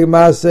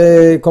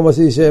 ¿cómo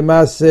se dice?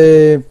 Más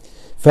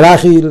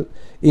frágil,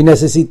 y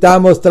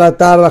necesitamos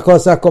tratar las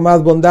cosas con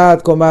más bondad,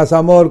 con más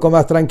amor, con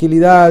más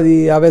tranquilidad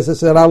y a veces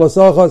cerrar los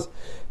ojos.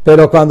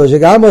 Pero cuando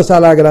llegamos a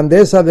la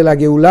grandeza de la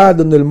Geulá,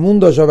 donde el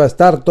mundo ya va a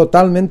estar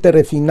totalmente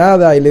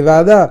refinada,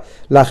 elevada,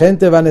 la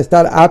gente van a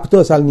estar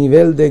aptos al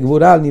nivel de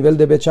Gvurá, al nivel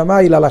de Bet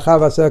Shammai, y la halajá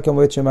va a ser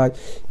como Bet Shammai.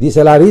 Dice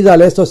el Arizal,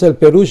 esto es el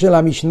perush de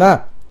la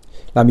Mishnah.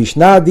 La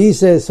Mishnah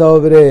dice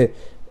sobre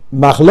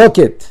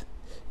Mahloket,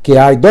 que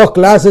hay dos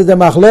clases de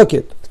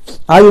Mahloket.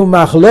 Hay un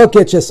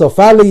Mahloket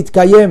shesofá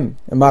leitkayem,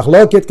 el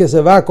Mahloket que se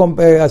va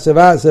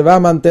a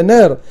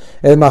mantener,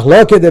 el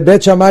Mahloket de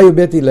Bet Shammai y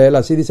Bet Hillel,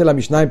 así dice la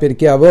Mishnah en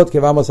Pirkei Avot que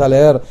vamos a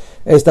leer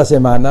esta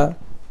semana,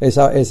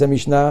 esa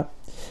Mishnah.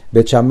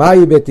 Bet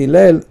Shammai y Bet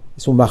Hillel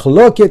es un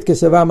Mahloket que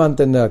se va a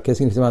mantener. ¿Qué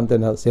significa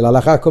mantener? Si la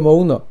halajá es como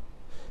uno,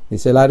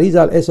 dice el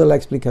Arizal, eso es la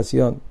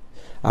explicación.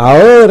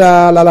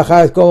 Ahora la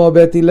halajá es como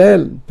Bet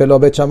Hillel, pero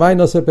Bet Shammai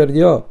no se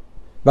perdió.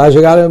 Va a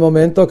llegar el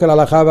momento que la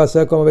halajá va a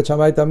ser como Bet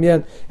Shammai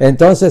también.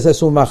 Entonces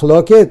es un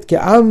mahloket que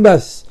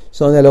ambas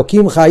son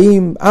Elohim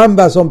Chaim,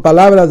 ambas son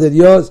palabras de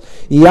Dios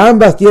y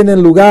ambas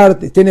tienen lugar,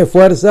 tienen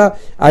fuerza.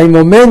 Hay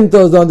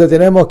momentos donde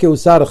tenemos que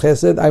usar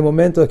Chesed, hay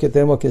momentos que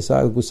tenemos que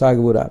usar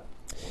Gvurá.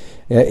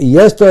 Y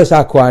esto es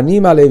a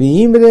Kohanim, a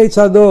Leviim Bnei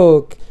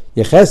Tzadok.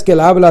 Y Yehezkel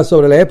habla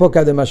sobre la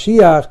época de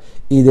Mashiach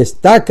y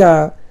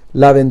destaca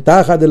la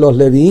ventaja de los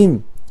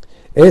Leviim.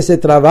 Ese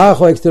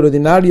trabajo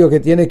extraordinario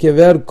que tiene que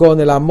ver con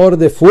el amor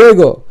de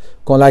fuego,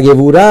 con la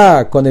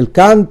Gevurá, con el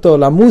canto,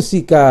 la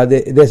música,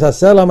 de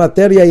deshacer la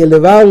materia y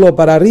elevarlo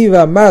para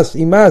arriba más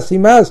y más y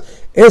más.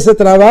 Ese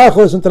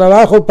trabajo es un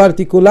trabajo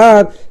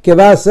particular que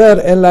va a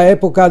ser en la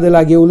época de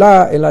la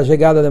Geulá, en la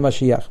llegada de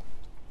Mashiach.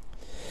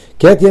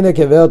 ¿Qué tiene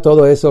que ver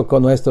todo eso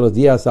con nuestros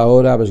días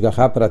ahora,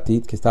 B'Shgacha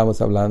Pratit, que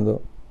estamos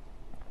hablando?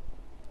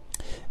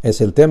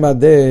 Es el tema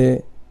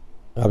de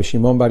Rabbi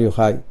Shimon Bar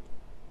Yochai.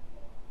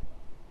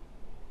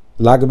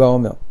 Lag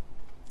BaOmer.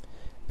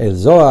 El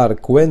Zohar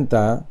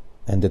cuenta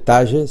en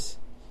detalles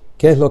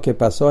qué es lo que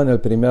pasó en el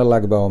primer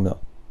Lag BaOmer.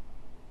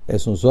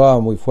 Es un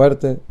Zohar muy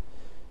fuerte,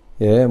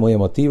 muy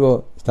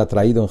emotivo, está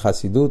traído en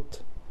Hasidut.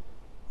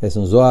 Es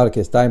un Zohar que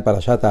está en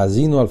Parashat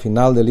Azinu, al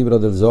final del libro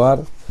del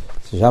Zohar.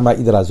 Se llama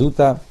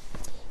Hidrazuta.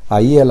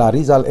 Ahí el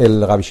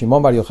Rabbi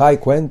Shimon Bar Yochai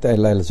cuenta,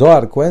 el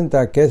Zohar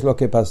cuenta qué es lo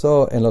que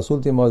pasó en los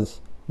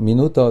últimos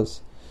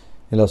minutos,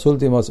 en las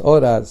últimas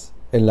horas,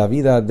 en la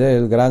vida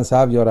del gran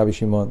sabio Rabbi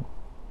Shimon.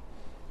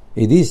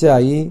 Y dice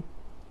ahí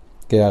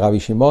que Rabbi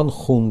Shimon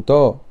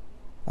juntó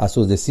a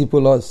sus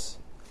discípulos,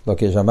 lo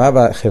que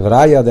llamaba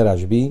Hebraya de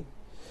Rashbi,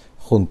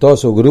 juntó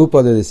su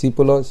grupo de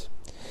discípulos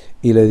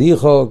y le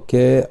dijo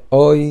que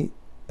hoy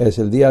es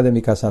el día de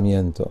mi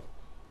casamiento.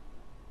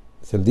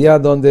 Es el día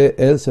donde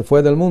él se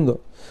fue del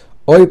mundo.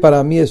 Hoy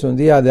para mí es un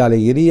día de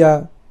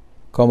alegría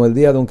como el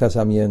día de un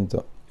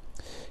casamiento.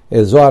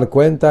 El Zohar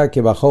cuenta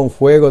que bajó un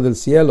fuego del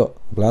cielo,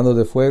 hablando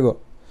de fuego,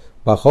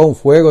 bajó un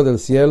fuego del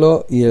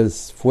cielo y el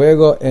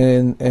fuego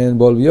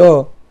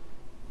envolvió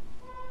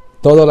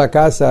toda la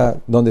casa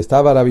donde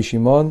estaba Rabbi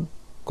Shimon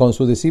con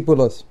sus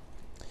discípulos.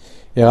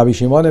 Y Rabbi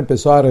Shimon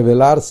empezó a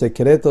revelar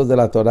secretos de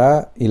la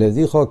Torá y les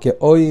dijo que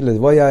hoy les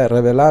voy a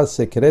revelar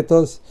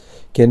secretos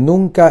que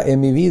nunca en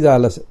mi vida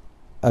les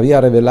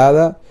había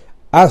revelado.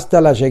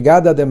 Hasta la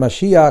llegada de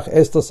Mashiach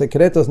estos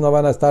secretos no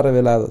van a estar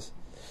revelados.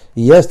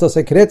 Y estos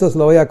secretos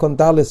los voy a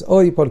contarles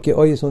hoy porque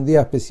hoy es un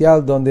día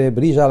especial donde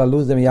brilla la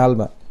luz de mi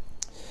alma.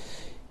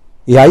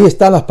 Y ahí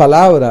están las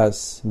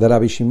palabras de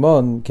Rabbi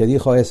Shimon que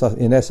dijo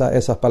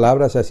esas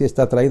palabras, así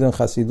está traído en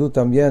Hasidut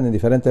también, en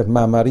diferentes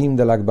mamarim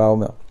de Lag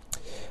BaOmer.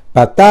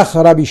 Patach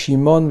Rabbi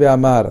Shimon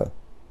ve'amar.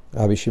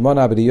 Rabbi Shimon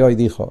abrió y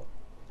dijo,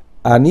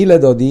 Ani le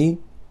dodi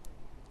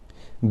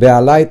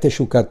ve'alai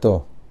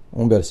teshukato.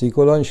 Un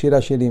versículo en Shir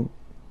HaShirim.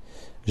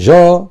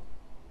 Yo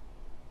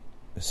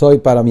soy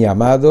para mi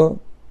amado,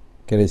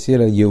 quiere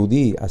decir el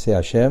Yehudi hacia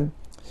Hashem,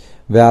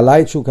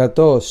 ve'alai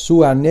teshukato,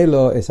 su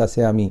anhelo es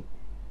hacia mí.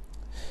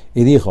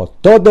 Y dijo,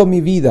 toda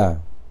mi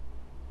vida,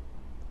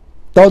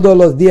 todos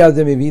los días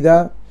de mi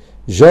vida,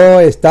 yo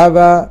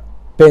estaba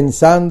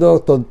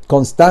pensando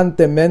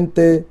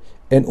constantemente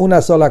en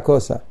una sola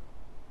cosa.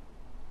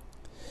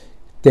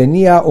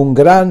 Tenía un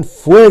gran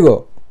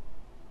fuego,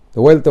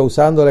 de vuelta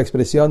usando la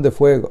expresión de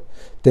fuego,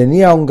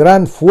 tenía un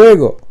gran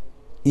fuego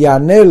y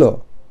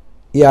anhelo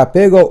y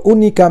apego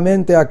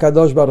únicamente a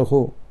Kadosh Baruj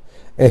Hu.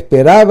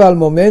 Esperaba el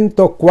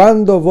momento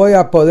cuando voy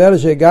a poder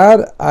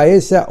llegar a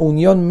esa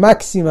unión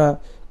máxima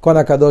con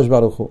Akadosh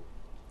Baruj Hu.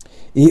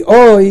 Y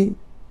hoy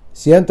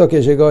siento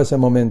que llegó ese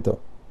momento.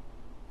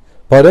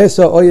 Por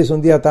eso hoy es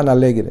un día tan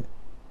alegre.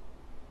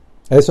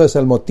 Eso es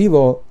el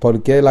motivo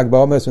por qué Lag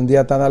BaOmer es un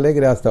día tan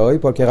alegre hasta hoy,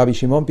 porque Rabbi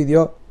Shimon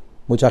pidió.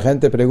 Mucha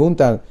gente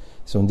pregunta,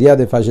 es un día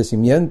de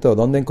fallecimiento,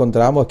 ¿dónde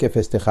encontramos que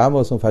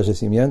festejamos un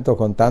fallecimiento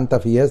con tanta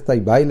fiesta y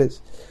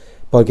bailes?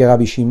 Porque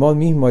Rabbi Shimon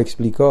mismo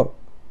explicó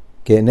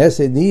que en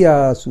ese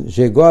día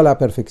llegó a la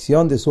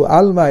perfección de su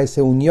alma,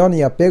 esa unión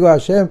y apego a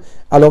Hashem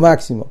a lo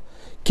máximo.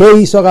 ¿Qué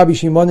hizo Rabbi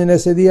Shimon en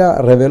ese día?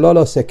 Reveló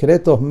los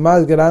secretos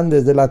más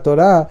grandes de la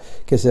Torá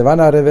que se van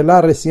a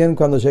revelar recién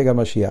cuando llega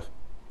Mashiach.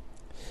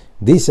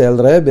 Dice el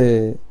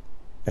Rebbe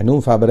en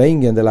un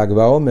Fabrengen de Lag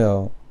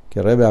BaOmer, que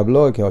el Rebbe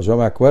habló, que yo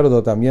me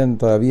acuerdo también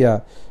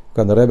todavía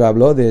cuando el Rebbe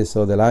habló de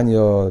eso,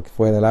 que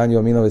fue en el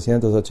año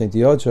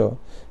 1988,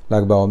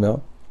 Lag BaOmer,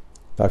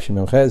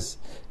 Tafshim Ches,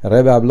 el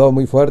Rebbe habló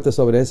muy fuerte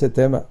sobre ese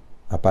tema.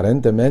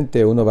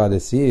 Aparentemente uno va a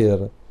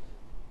decir,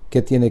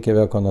 ¿qué tiene que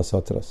ver con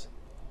nosotros?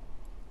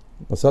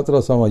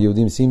 Nosotros somos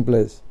Yehudim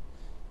simples.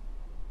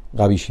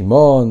 Rabbi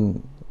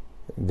Shimon,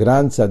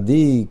 gran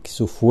tzadik,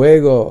 su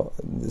fuego,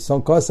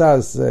 son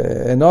cosas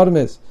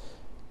enormes.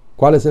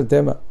 ¿Cuál es el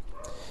tema?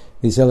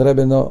 Dice el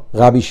Rebbe, no.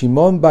 Rabbi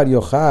Shimon Bar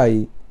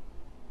Yochai,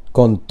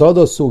 con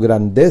toda su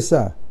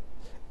grandeza,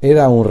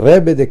 era un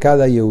Rebbe de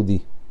cada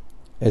Yehudi.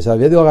 El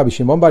sabio Rabbi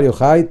Shimon Bar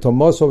Yochai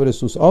tomó sobre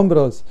sus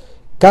hombros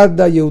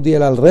cada Yehudi,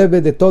 era el Rebbe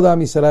de toda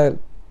Israel.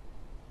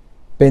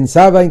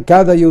 Pensaba en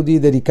cada Yehudi,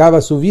 dedicaba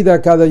su vida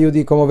a cada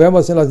Yehudi, como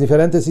vemos en las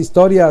diferentes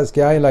historias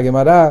que hay en la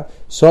Gemara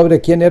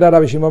sobre quién era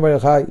Rabbi Shimon Bar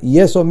Yochai. Y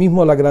eso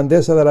mismo, la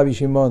grandeza de Rabbi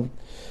Shimon,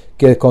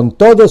 que con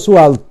toda su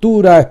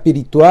altura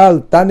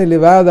espiritual tan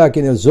elevada,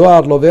 que en el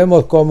Zohar lo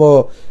vemos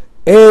como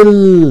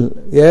el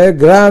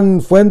gran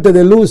fuente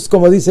de luz,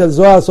 como dice el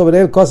Zohar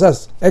sobre él,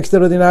 cosas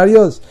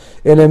extraordinarias.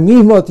 En el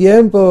mismo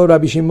tiempo,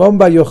 Rabbi Shimon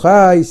Bar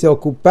Yochai se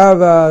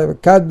ocupaba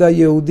cada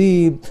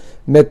Yehudi,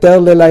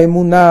 meterle la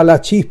emuná,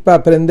 la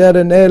chispa, prender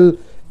en él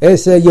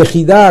ese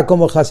yehidá,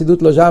 como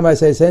Hasidut lo llama,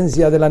 esa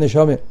esencia de la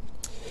neshome.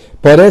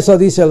 Por eso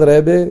dice el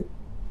Rebbe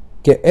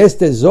que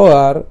este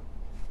Zohar,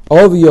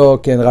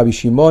 obvio que en Rabbi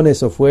Shimon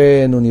eso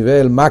fue en un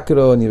nivel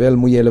macro, nivel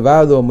muy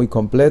elevado, muy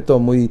completo,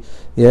 muy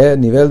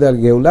nivel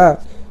del Geulá,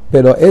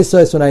 pero eso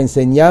es una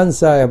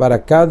enseñanza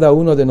para cada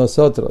uno de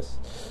nosotros,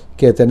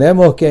 que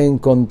tenemos que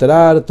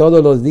encontrar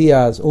todos los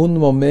días un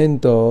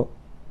momento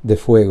de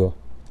fuego,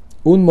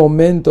 un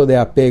momento de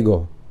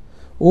apego,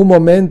 un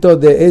momento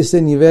de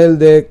ese nivel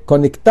de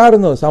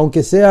conectarnos,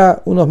 aunque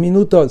sea unos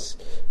minutos,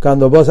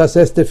 cuando vos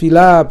haces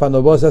tefilá,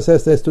 cuando vos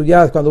haces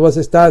estudiar, cuando vos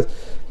estás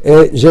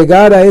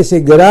llegar a ese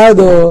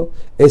grado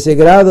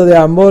de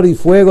amor y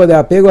fuego, de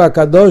apego a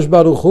Kadosh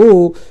Baruj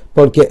Hu,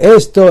 porque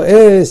esto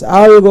es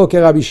algo que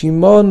Rabbi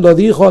Shimon lo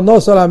dijo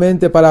no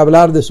solamente para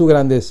hablar de su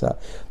grandeza,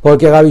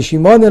 porque Rabbi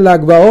Shimon en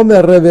Lag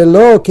BaOmer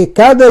reveló que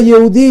cada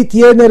Yehudí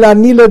tiene la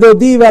Nile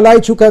Dodi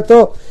Valai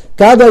Chukato,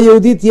 cada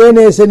Yehudí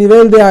tiene ese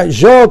nivel de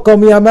yo con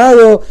mi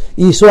amado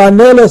y su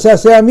anhelo se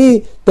hace a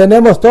mí,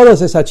 tenemos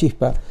todos esa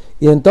chispa.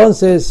 Y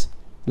entonces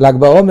Lag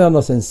BaOmer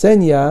nos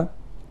enseña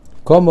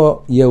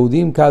cómo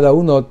Yehudim cada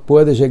uno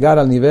puede llegar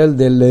al nivel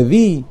del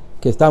Leví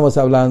que estamos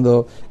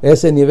hablando,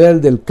 ese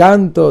nivel del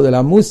canto, de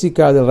la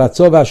música, del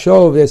Ratzov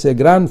Hashov, de ese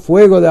gran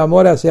fuego de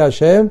amor hacia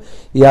Hashem,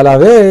 y a la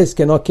vez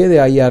que no quede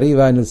ahí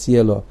arriba en el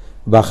cielo,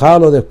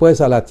 bajarlo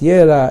después a la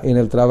tierra en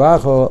el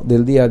trabajo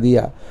del día a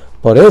día.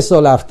 Por eso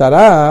la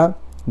Haftará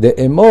de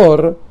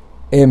Emor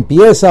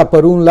empieza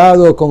por un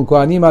lado con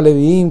Kohanim a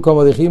Leviim,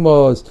 como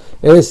dijimos,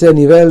 ese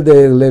nivel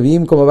de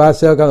Leviim como va a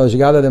ser cuando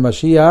llegada de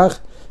Mashiach,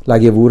 la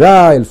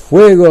Geburá, el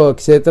fuego,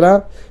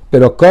 etc.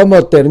 Pero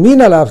como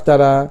termina la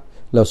Haftará,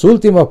 las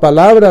últimas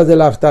palabras de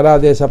la Haftará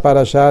de esa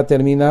parashá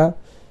termina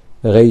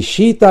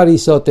Reishit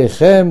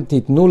arisotechem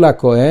titnu la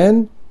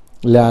Kohen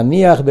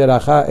leaniach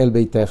berajá el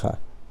beiteja.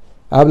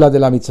 Habla de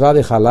la mitzvah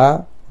de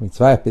Jalá,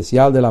 mitzvah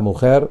especial de la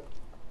mujer,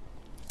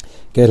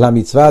 que es la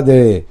mitzvah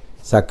de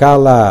sacar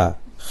la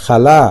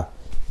Jalá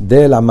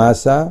de la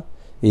masa,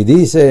 y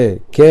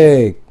dice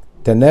que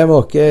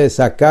tenemos que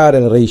sacar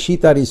el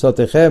Reishit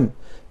arisotechem,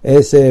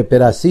 ese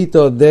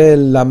pedacito de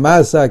la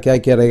masa que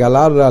hay que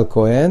regalarle al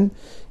Cohen,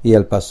 y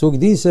el pasuk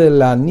dice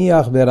la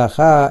niach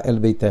berajá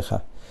el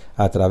beiteja.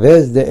 A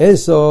través de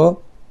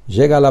eso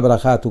llega la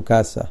braja a tu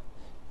casa.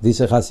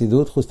 Dice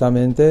Hasidut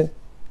justamente,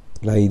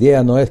 la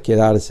idea no es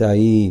quedarse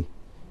ahí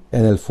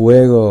en el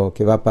fuego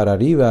que va para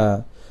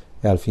arriba.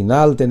 Al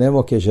final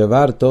tenemos que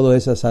llevar toda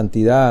esa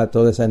santidad,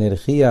 toda esa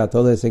energía,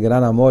 todo ese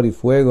gran amor y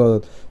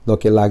fuego, lo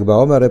que Lag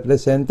BaOmer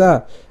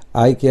representa.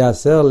 Hay que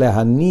hacerle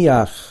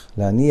haniach.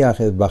 La haniach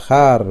es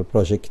bajar,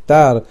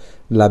 proyectar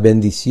la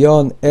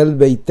bendición, el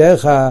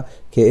beiteja,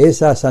 que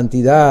esa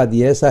santidad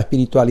y esa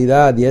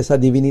espiritualidad y esa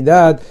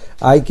divinidad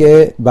hay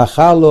que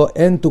bajarlo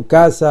en tu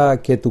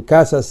casa, que tu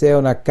casa sea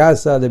una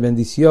casa de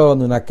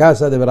bendición, una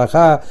casa de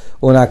brajá,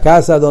 una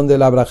casa donde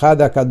la brajá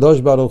de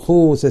Kadosh Baruj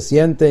Hu se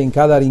siente en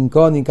cada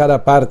rincón, en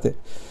cada parte.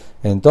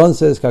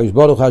 Entonces, Kadosh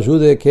Baruj Hu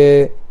ayude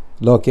que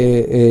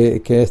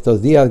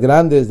estos días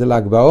grandes de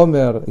Lag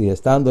BaOmer y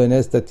estando en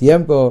este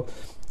tiempo,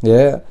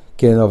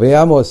 que nos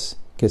veamos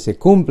que se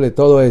cumple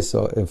todo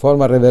eso en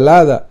forma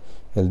revelada,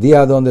 el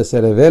día donde se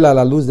revela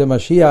la luz de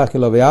Mashiach, que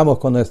lo veamos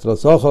con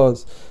nuestros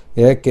ojos,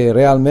 que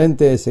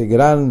realmente ese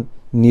gran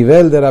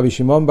nivel de Rabbi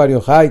Shimon Bar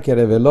Yochai, que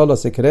reveló los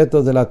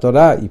secretos de la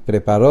Torah y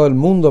preparó el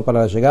mundo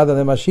para la llegada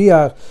de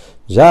Mashiach,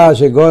 ya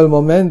llegó el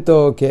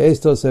momento que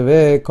esto se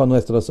ve con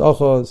nuestros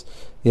ojos,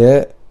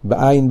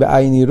 Ba'ain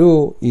Ba'ain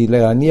Iru, y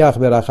leaniach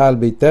berajá al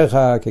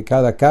beiteja, que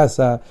cada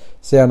casa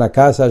sea una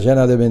casa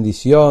llena de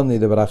bendición y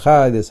de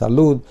berajá y de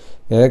salud,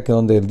 que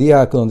donde el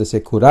día donde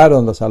se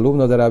curaron los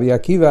alumnos de Rabbi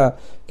Akiva,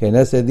 que en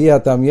ese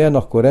día también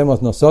nos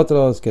curemos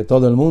nosotros, que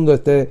todo el mundo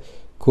esté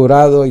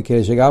curado y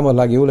que llegamos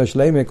la Geula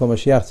Shleime como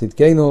Mashiach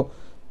Tzidkeinu,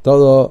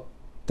 todo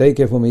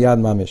teikef umiyad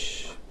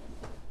mamesh.